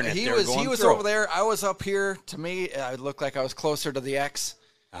flooring it. He was over there. I was up here. To me, it looked like I was closer to the X.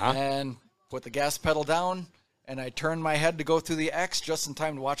 And put the gas pedal down, and I turned my head to go through the X just in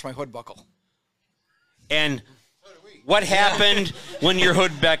time to watch my hood buckle. And what happened when your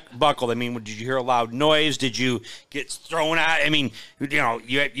hood buckled? I mean, did you hear a loud noise? Did you get thrown out? I mean, you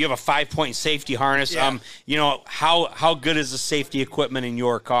have a 5-point safety harness. Yeah. How good is the safety equipment in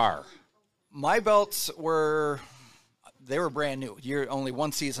your car? My belts were brand new. Only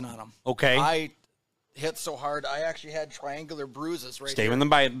one season on them. Okay. I hit so hard, I actually had triangular bruises right Stay here. with them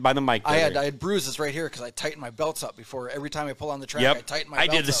by the mic. I had bruises right here because I tightened my belts up before. Every time I pull on the track, I tighten my belts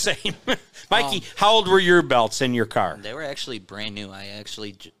up. I did the same. Mikey, how old were your belts in your car? They were actually brand new. I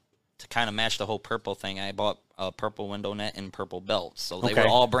actually, to kind of match the whole purple thing, I bought a purple window net and purple belts. So they were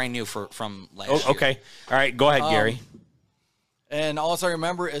all brand new from last year. Okay. All right. Go ahead, Gary. And all I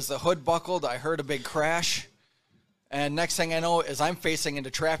remember is the hood buckled. I heard a big crash. And next thing I know is I'm facing into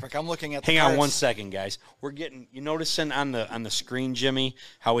traffic. I'm looking at the Hang on 1 second, guys. We're getting, you noticing on the screen, Jimmy,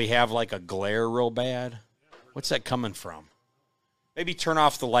 how we have like a glare real bad? What's that coming from? Maybe turn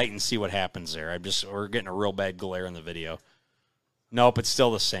off the light and see what happens there. We're getting a real bad glare in the video. Nope, it's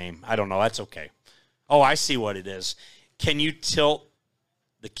still the same. I don't know. That's okay. Oh, I see what it is. Can you tilt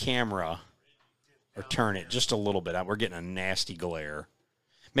the camera or turn it just a little bit? We're getting a nasty glare.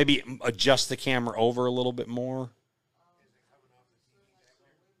 Maybe adjust the camera over a little bit more.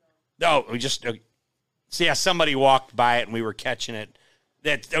 No, somebody walked by it and we were catching it.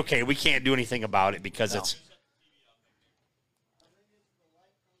 That's okay. We can't do anything about it because it's.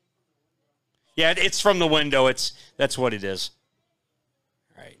 Yeah, it's from the window. That's what it is.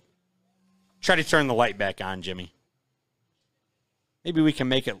 All right. Try to turn the light back on, Jimmy. Maybe we can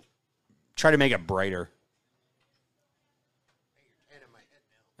try to make it brighter.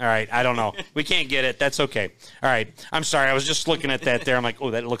 All right, I don't know. We can't get it. That's okay. All right, I'm sorry. I was just looking at that there. I'm like,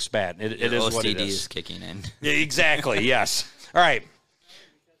 oh, that looks bad. It is what it is. OCD is kicking in. Yeah, exactly, yes. All right,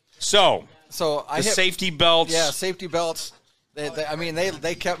 So I the hit, safety belts. Yeah, safety belts.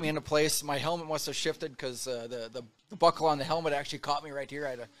 They kept me into place. My helmet must have shifted because the buckle on the helmet actually caught me right here.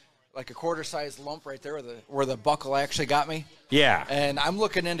 I had a quarter-sized lump right there where the buckle actually got me. Yeah. And I'm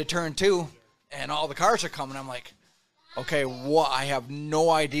looking into turn 2, and all the cars are coming. I'm like, okay, I have no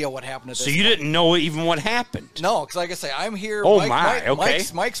idea what happened to this. So you didn't know even what happened? No, because like I say, I'm here. Oh, okay.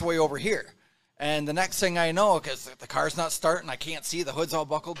 Mike's way over here. And the next thing I know, because the car's not starting, I can't see, the hood's all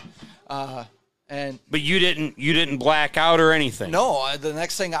buckled. But you didn't black out or anything? No, the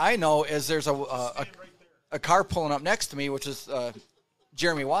next thing I know is there's a car pulling up next to me, which is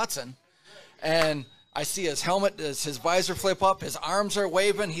Jeremy Watson. And I see his helmet, his visor flip up, his arms are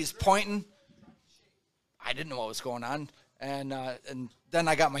waving, he's pointing. I didn't know what was going on. And then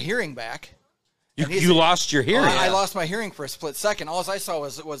I got my hearing back. You lost your hearing? I lost my hearing for a split second. All I saw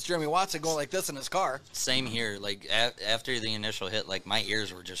was Jeremy Watson going like this in his car. Same here. Like, after the initial hit, like, my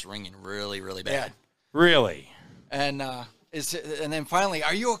ears were just ringing really, really bad. Yeah. Really? And then finally,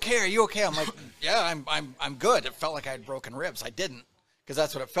 are you okay? Are you okay? I'm like, yeah, I'm good. It felt like I had broken ribs. I didn't, because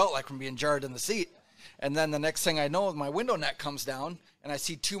that's what it felt like from being jarred in the seat. And then the next thing I know, my window net comes down, and I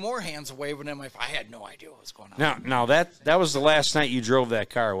see 2 more hands waving at I had no idea what was going on. Now that was the last night you drove that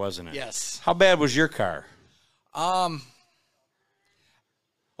car, wasn't it? Yes. How bad was your car? Well,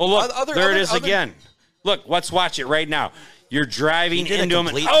 look, there it is again. Look, let's watch it right now. You're driving into him.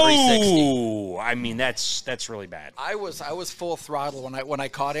 Oh, I mean that's really bad. I was full throttle when I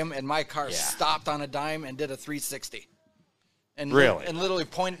caught him, and my car stopped on a dime and did a 360. And really? And literally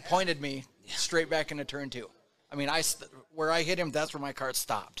pointed me straight back into turn 2. I mean, where I hit him, that's where my car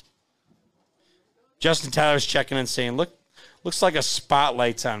stopped. Justin Tyler's checking in saying, looks like a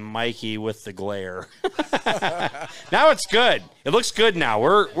spotlight's on Mikey with the glare. Now it's good. It looks good now.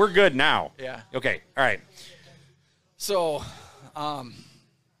 We're good now. Yeah. Okay. All right. So,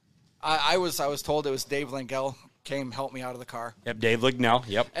 I was told it was Dave Langell came help me out of the car. Yep, Dave Lignell.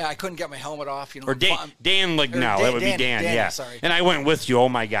 Yep. And I couldn't get my helmet off. Or Dan Lignell. That would be Dan. Yeah. Sorry. And I went with you. Oh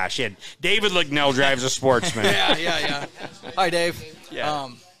my gosh. Yeah. David Lignell drives a Sportsman. Yeah. Hi, Dave. Yeah.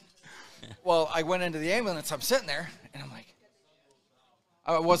 Well, I went into the ambulance. I'm sitting there, and I'm like,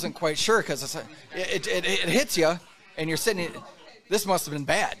 I wasn't quite sure because it hits you, and you're sitting. This must have been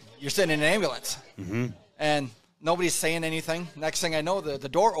bad. You're sitting in an ambulance, and nobody's saying anything. Next thing I know, the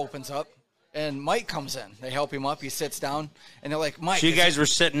door opens up. And Mike comes in. They help him up. He sits down, and they're like, "Mike." So you guys were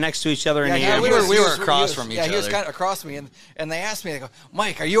sitting next to each other in the ambulance? We were across from each other. Yeah, he was kind of across me, and they asked me, they go,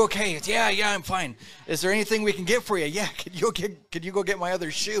 "Mike, are you okay?" It's, yeah, I'm fine. Is there anything we can get for you? Yeah, could you go get my other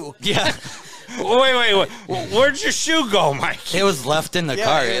shoe? Yeah. Wait. Where'd your shoe go, Mike? It was left in the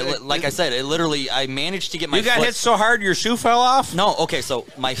car. Like I said, I managed to get my You got hit so hard your shoe fell off? No, okay, so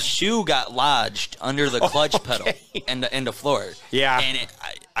my shoe got lodged under the clutch pedal and the floor. Yeah. And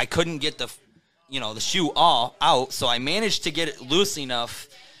I couldn't get the shoe all out, so I managed to get it loose enough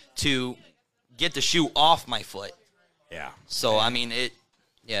to get the shoe off my foot. Yeah. So, I mean,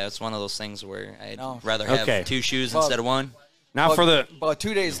 it's one of those things where I'd rather have 2 shoes instead of 1. Now About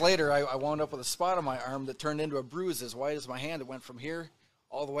 2 days later, I wound up with a spot on my arm that turned into a bruise as wide as my hand. It went from here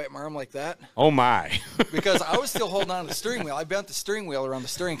all the way up my arm like that. Oh, my. Because I was still holding on to the steering wheel. I bent the steering wheel around the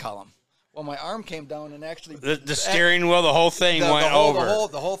steering column. Well, my arm came down and actually... The steering wheel, the whole thing went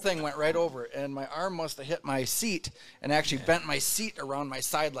over. The whole thing went right over. And my arm must have hit my seat and actually bent my seat around my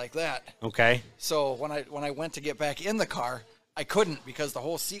side like that. Okay. So when I went to get back in the car, I couldn't because the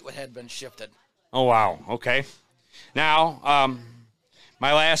whole seat had been shifted. Oh, wow. Okay. Now,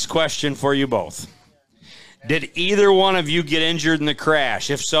 my last question for you both. Did either one of you get injured in the crash?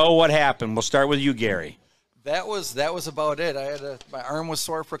 If so, what happened? We'll start with you, Gary. That was about it. My arm was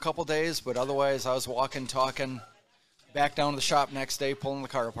sore for a couple days, but otherwise I was walking, talking, back down to the shop next day, pulling the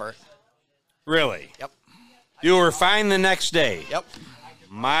car apart. Really? Yep. You were fine the next day? Yep.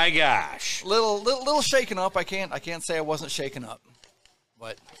 My gosh. Little shaken up. I can't say I wasn't shaken up,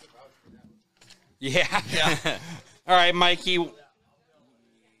 but yeah. All right, Mikey.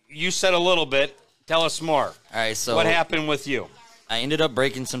 You said a little bit. Tell us more. All right. So what happened with you? I ended up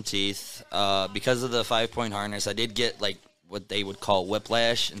breaking some teeth because of the 5-point harness. I did get like what they would call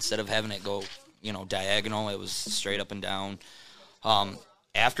whiplash. Instead of having it go, diagonal, it was straight up and down.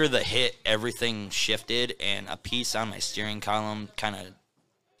 After the hit, everything shifted, and a piece on my steering column kind of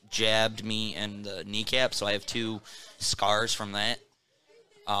jabbed me in the kneecap. So I have 2 scars from that.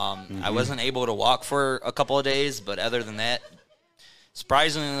 I wasn't able to walk for a couple of days, but other than that,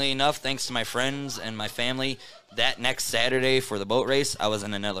 surprisingly enough, thanks to my friends and my family, that next Saturday for the boat race, I was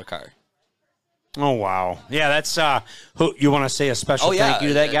in another car. Oh, wow. Yeah, that's who you want to say a special thank you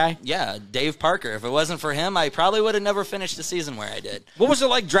to that guy? Yeah, Dave Parker. If it wasn't for him, I probably would have never finished the season where I did. What was it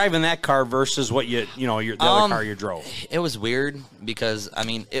like driving that car versus what the other car you drove? It was weird because, I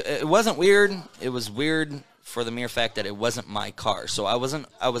mean, it wasn't weird. It was weird for the mere fact that it wasn't my car. So I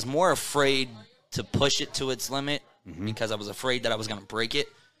was more afraid to push it to its limit because I was afraid that I was going to break it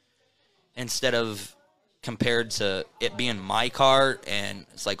instead of compared to it being my car, and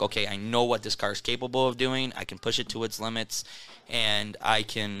it's like, okay, I know what this car is capable of doing. I can push it to its limits, and I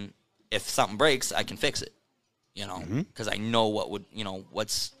can, if something breaks, I can fix it, because I know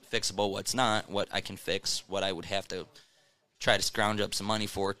what's fixable, what's not, what I can fix, what I would have to try to scrounge up some money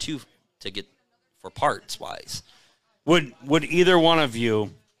for to get for parts wise. Would either one of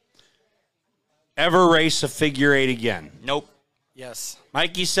you ever race a figure eight again? Nope. Yes.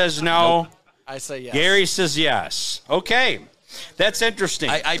 Mikey says no. Nope. I say yes. Gary says yes. Okay. That's interesting.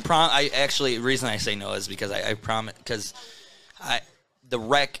 I actually, the reason I say no is because I promise, because the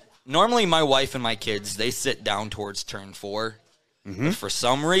wreck, normally my wife and my kids, they sit down towards turn 4. But for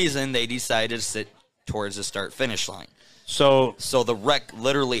some reason, they decided to sit towards the start-finish line. So the wreck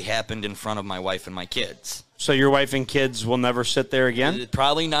literally happened in front of my wife and my kids. So your wife and kids will never sit there again?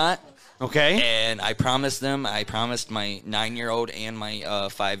 Probably not. Okay. And I promised my 9-year-old and my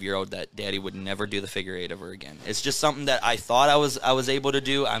 5-year-old that Daddy would never do the figure eight ever again. It's just something that I thought I was able to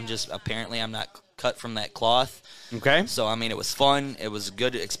do. I'm not cut from that cloth. Okay. So I mean, it was fun. It was a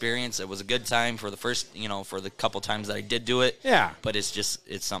good experience. It was a good time for the first, for the couple times that I did do it. Yeah. But it's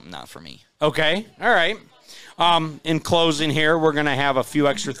something not for me. Okay. All right. In closing here, we're going to have a few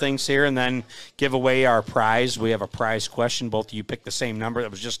extra things here and then give away our prize. We have a prize question. Both of you picked the same number. That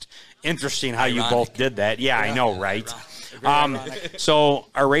was just interesting how you both did that. Yeah, I know, right? So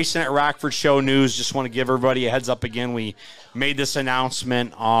our Racing at Rockford show news, just want to give everybody a heads up again. We made this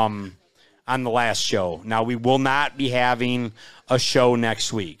announcement on the last show. Now, we will not be having a show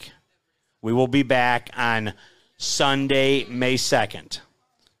next week. We will be back on Sunday, May 2nd.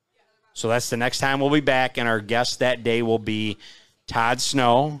 So that's the next time we'll be back, and our guest that day will be Todd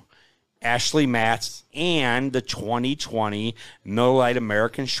Snow, Ashley Matz, and the 2020 Miller Lite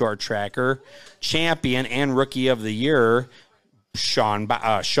American Short Tracker champion and Rookie of the Year, Sean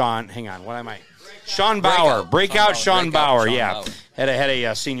Bauer. Breakout Sean Bauer. Yeah, had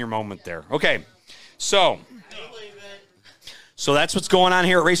a senior moment there. Okay, so that's what's going on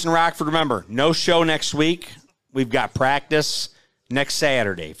here at Racing Rockford. Remember, no show next week. We've got practice next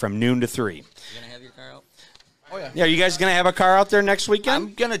Saturday from noon to 3. You gonna have your car out? Oh yeah. Yeah, are you guys gonna have a car out there next weekend?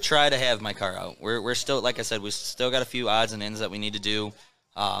 I'm gonna try to have my car out. We're still, like I said, we still got a few odds and ends that we need to do.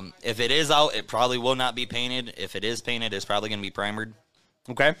 If it is out, it probably will not be painted. If it is painted, it's probably gonna be primered.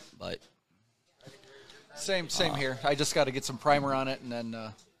 Okay. But same here. I just got to get some primer on it and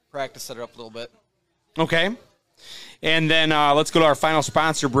then practice it up a little bit. Okay. And then let's go to our final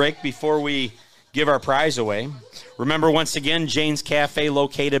sponsor break before we give our prize away. Remember, once again, Jane's Cafe,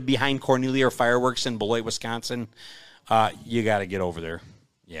 located behind Cornelia Fireworks in Beloit, Wisconsin. You got to get over there.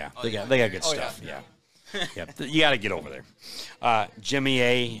 Yeah, they got good stuff. Yeah. You got to get over there. Jimmy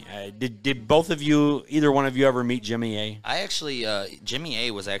A. Did both of you, either one of you, ever meet Jimmy A? I actually, Jimmy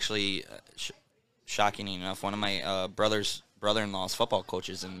A. was actually, shockingly enough, one of my brother-in-law's football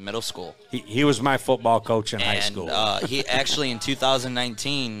coaches in middle school. He was my football coach in high school. He actually, in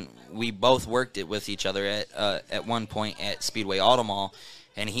 2019, we both worked it with each other at one point at Speedway Auto Mall,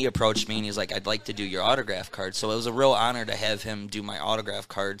 and he approached me and he's like, "I'd like to do your autograph cards." So it was a real honor to have him do my autograph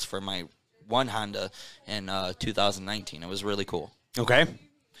cards for my one Honda in 2019. It was really cool. Okay.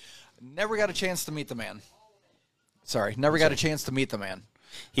 Never got a chance to meet the man.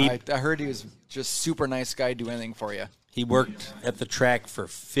 I heard he was just super nice guy, do anything for you. He worked at the track for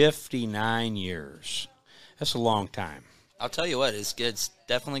 59 years. That's a long time. I'll tell you what, it's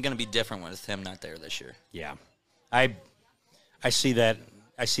definitely going to be different with him not there this year. Yeah. I see that.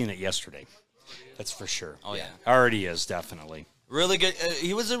 I seen it yesterday. That's for sure. Oh, yeah. Already is, definitely. Really good.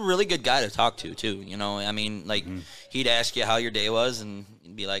 He was a really good guy to talk to, too. I mean, like, he'd ask you how your day was, and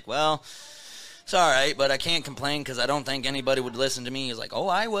you'd be like, well, it's all right, but I can't complain because I don't think anybody would listen to me. He's like, oh,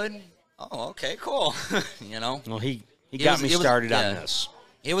 I would. Oh, okay, cool. Well, he got me started on this.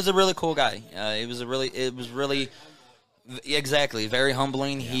 He was a really cool guy. It was really exactly very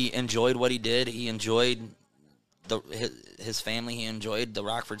humbling. Yeah. He enjoyed what he did. He enjoyed his family. He enjoyed the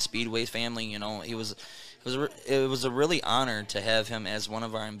Rockford Speedway family. It was a really honor to have him as one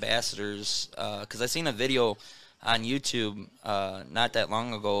of our ambassadors. Because I seen a video on YouTube not that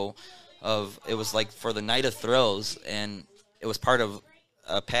long ago it was like for the Night of Thrills, and it was part of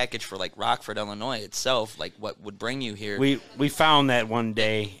a package for like Rockford, Illinois itself, like what would bring you here. We found that one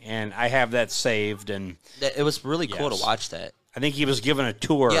day, and I have that saved, and it was really cool to watch that. I think he was giving a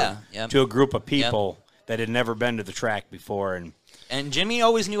tour to a group of people that had never been to the track before, and Jimmy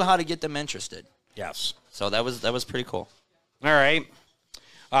always knew how to get them interested. Yes, so that was pretty cool. All right.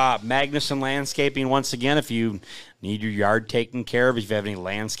 Magnuson Landscaping, once again, if you need your yard taken care of, if you have any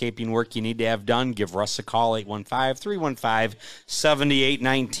landscaping work you need to have done, give Russ a call,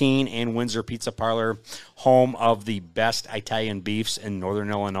 815-315-7819, and Windsor Pizza Parlor, home of the best Italian beefs in Northern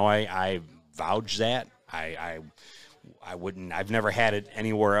Illinois. I vouch that. I wouldn't. I've never had it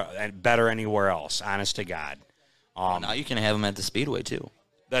anywhere better anywhere else, honest to God. Now you can have them at the Speedway, too.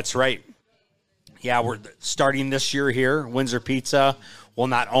 That's right. Yeah, we're starting this year here. Windsor Pizza will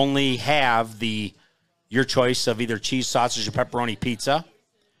not only have your choice of either cheese, sausage, or pepperoni pizza.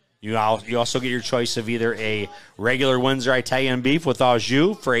 You also get your choice of either a regular Windsor Italian beef with au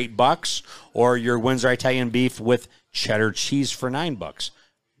jus for $8, or your Windsor Italian beef with cheddar cheese for $9.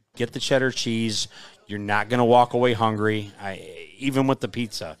 Get the cheddar cheese. You're not going to walk away hungry. Even with the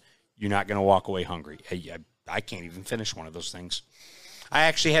pizza, you're not going to walk away hungry. I can't even finish one of those things. I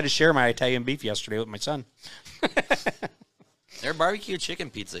actually had to share my Italian beef yesterday with my son. Their barbecue chicken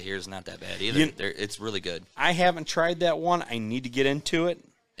pizza here is not that bad either. It's really good. I haven't tried that one. I need to get into it.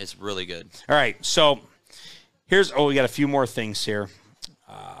 It's really good. All right, so we got a few more things here.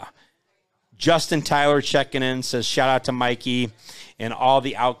 Justin Tyler checking in, says, shout out to Mikey and all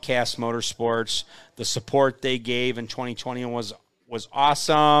the Outcast Motorsports. The support they gave in 2020 was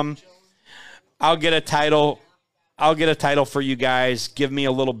awesome. I'll get a title for you guys. Give me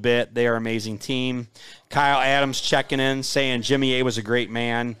a little bit. They are an amazing team. Kyle Adams checking in, saying Jimmy A was a great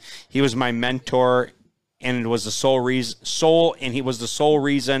man. He was my mentor, and he was the sole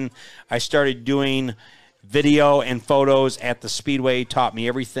reason I started doing video and photos at the Speedway. Taught me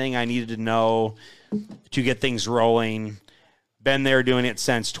everything I needed to know to get things rolling. Been there doing it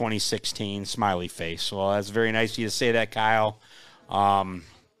since 2016. Smiley face. Well, that's very nice of you to say that, Kyle. Now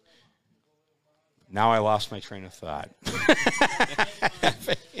I lost my train of thought.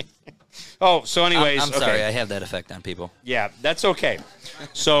 So anyways. I'm sorry, I have that effect on people. Yeah, that's okay.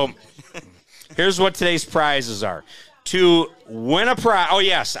 So here's what today's prizes are. To win a prize. Oh,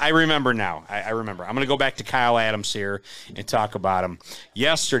 yes, I remember now. I remember. I'm going to go back to Kyle Adams here and talk about him.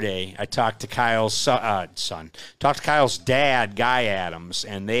 Yesterday, I talked to Kyle's talked to Kyle's dad, Guy Adams,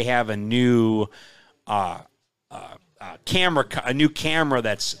 and they have a new camera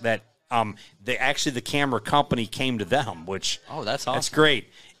the camera company came to them, which that's awesome. That's great.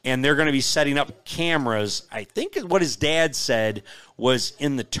 And they're going to be setting up cameras. I think what his dad said was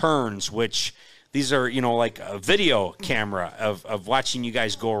in the turns, which these are, like a video camera of watching you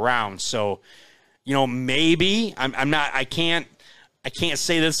guys go around. So, maybe I can't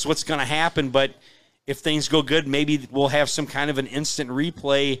say this is what's going to happen, but if things go good, maybe we'll have some kind of an instant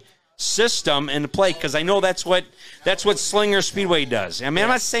replay system in play, because I know that's what Slinger Speedway does. I mean, I'm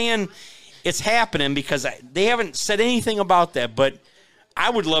not saying it's happening because they haven't said anything about that, but I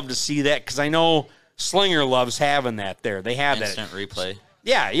would love to see that because I know Slinger loves having that there. They have instant replay.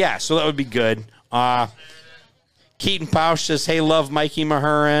 Yeah, so that would be good. Keaton Pausch says, hey, love Mikey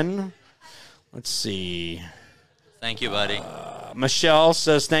Mahurin. Let's see. Thank you, buddy. Michelle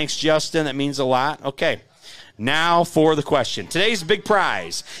says, thanks, Justin. That means a lot. Okay. Now for the question. Today's big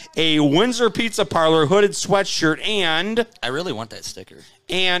prize, a Windsor Pizza Parlor hooded sweatshirt, and I really want that sticker.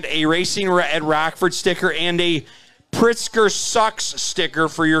 And a Racing at Rockford sticker, and a Pritzker Sucks sticker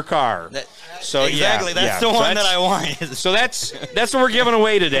for your car. That's the one that I want. So that's what we're giving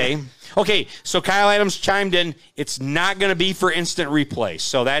away today. Okay, so Kyle Adams chimed in. It's not going to be for instant replay.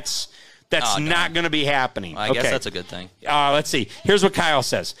 So that's not going to be happening. Well, I guess that's a good thing. Let's see. Here's what Kyle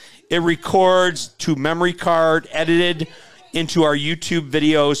says. It records to memory card, edited into our YouTube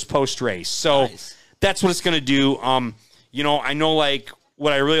videos post-race. So that's what it's going to do. I know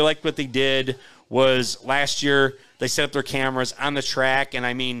what I really liked what they did was last year they set up their cameras on the track. And,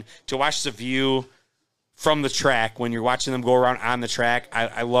 I mean, to watch the view from the track when you're watching them go around on the track,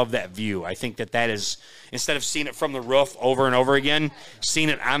 I love that view. I think that is, instead of seeing it from the roof over and over again, seeing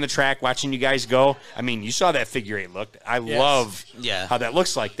it on the track, watching you guys go. I mean, you saw that figure eight look. I love how that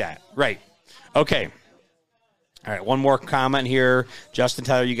looks like that. Right. Okay. All right, one more comment here. Justin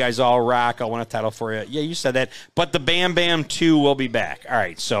Tyler, you guys all rock. I want a title for you. Yeah, you said that. But the Bam Bam 2 will be back. All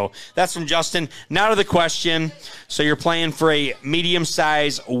right, so that's from Justin. Now to the question. So you're playing for a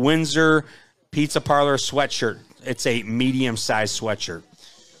medium-size Windsor Pizza Parlor sweatshirt. It's a medium-size sweatshirt.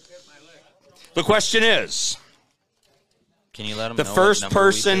 The question is, can you let them the know first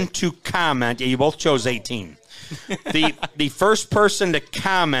person to comment, you both chose 18. The first person to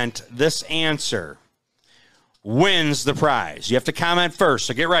comment this answer wins the prize. You have to comment first,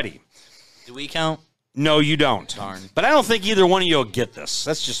 so get ready. Do we count? No, you don't. Darn. But I don't think either one of you will get this.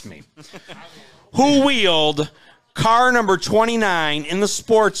 That's just me. Who wheeled car number 29 in the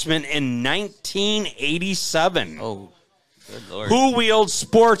Sportsman in 1987? Oh, good Lord. Who wheeled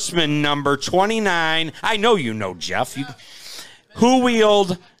Sportsman number 29? I know you know, Jeff. Who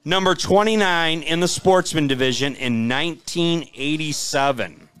wheeled number 29 in the Sportsman division in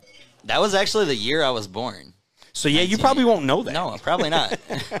 1987? That was actually the year I was born. So, yeah, you probably won't know that. No, probably not.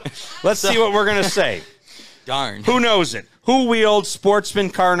 Let's see what we're going to say. Darn. Who knows it? Who wheeled Sportsman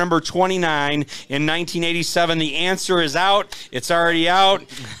car number 29 in 1987? The answer is out. It's already out.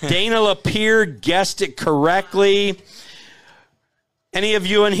 Dana Lapierre guessed it correctly. Any of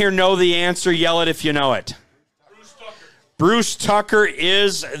you in here know the answer? Yell it if you know it. Bruce Tucker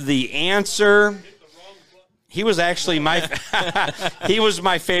is the answer. He was actually my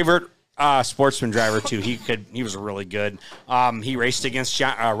favorite Sportsman driver too. He was really good. He raced against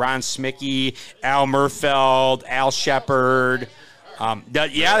Ron Smickey, Al Murfeld, Al Shepard.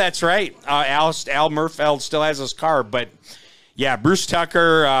 Yeah, that's right. Al Murfeld still has his car, but yeah, Bruce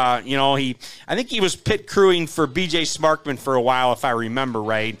Tucker. I think he was pit crewing for B.J. Smarkman for a while, if I remember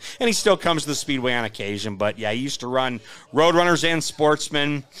right, and he still comes to the Speedway on occasion. But yeah, he used to run Roadrunners and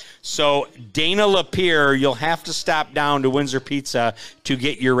Sportsman. So Dana Lapierre, you'll have to stop down to Windsor Pizza to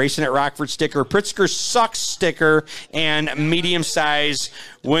get your Racing at Rockford sticker, Pritzker Sucks sticker, and medium-size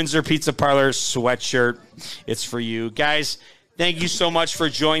Windsor Pizza Parlor sweatshirt. It's for you. Guys, thank you so much for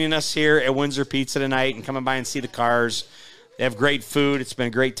joining us here at Windsor Pizza tonight and coming by and see the cars. They have great food. It's been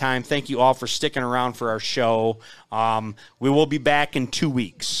a great time. Thank you all for sticking around for our show. We will be back in 2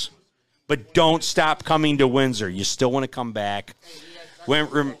 weeks. But don't stop coming to Windsor. You still want to come back.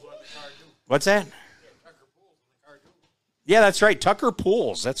 What's that? Yeah, that's right. Tucker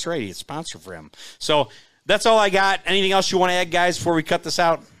Pools. That's right. It's a sponsor for him. So that's all I got. Anything else you want to add, guys, before we cut this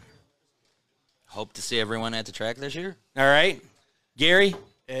out? Hope to see everyone at the track this year. All right. Gary?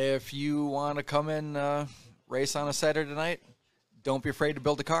 If you want to come in, race on a Saturday night, don't be afraid to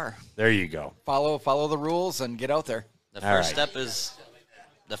build a car. There you go. Follow the rules and get out there. The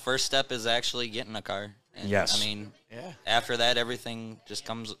first step is actually getting a car. And, yes. I mean, after that, everything just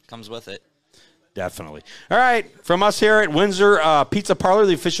comes with it. Definitely. All right. From us here at Windsor Pizza Parlor,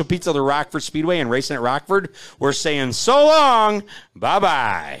 the official pizza of the Rockford Speedway and Racing at Rockford, we're saying so long.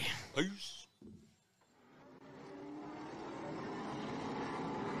 Bye-bye. Peace.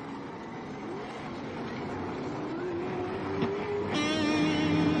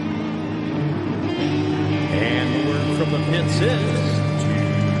 And the word from the pits is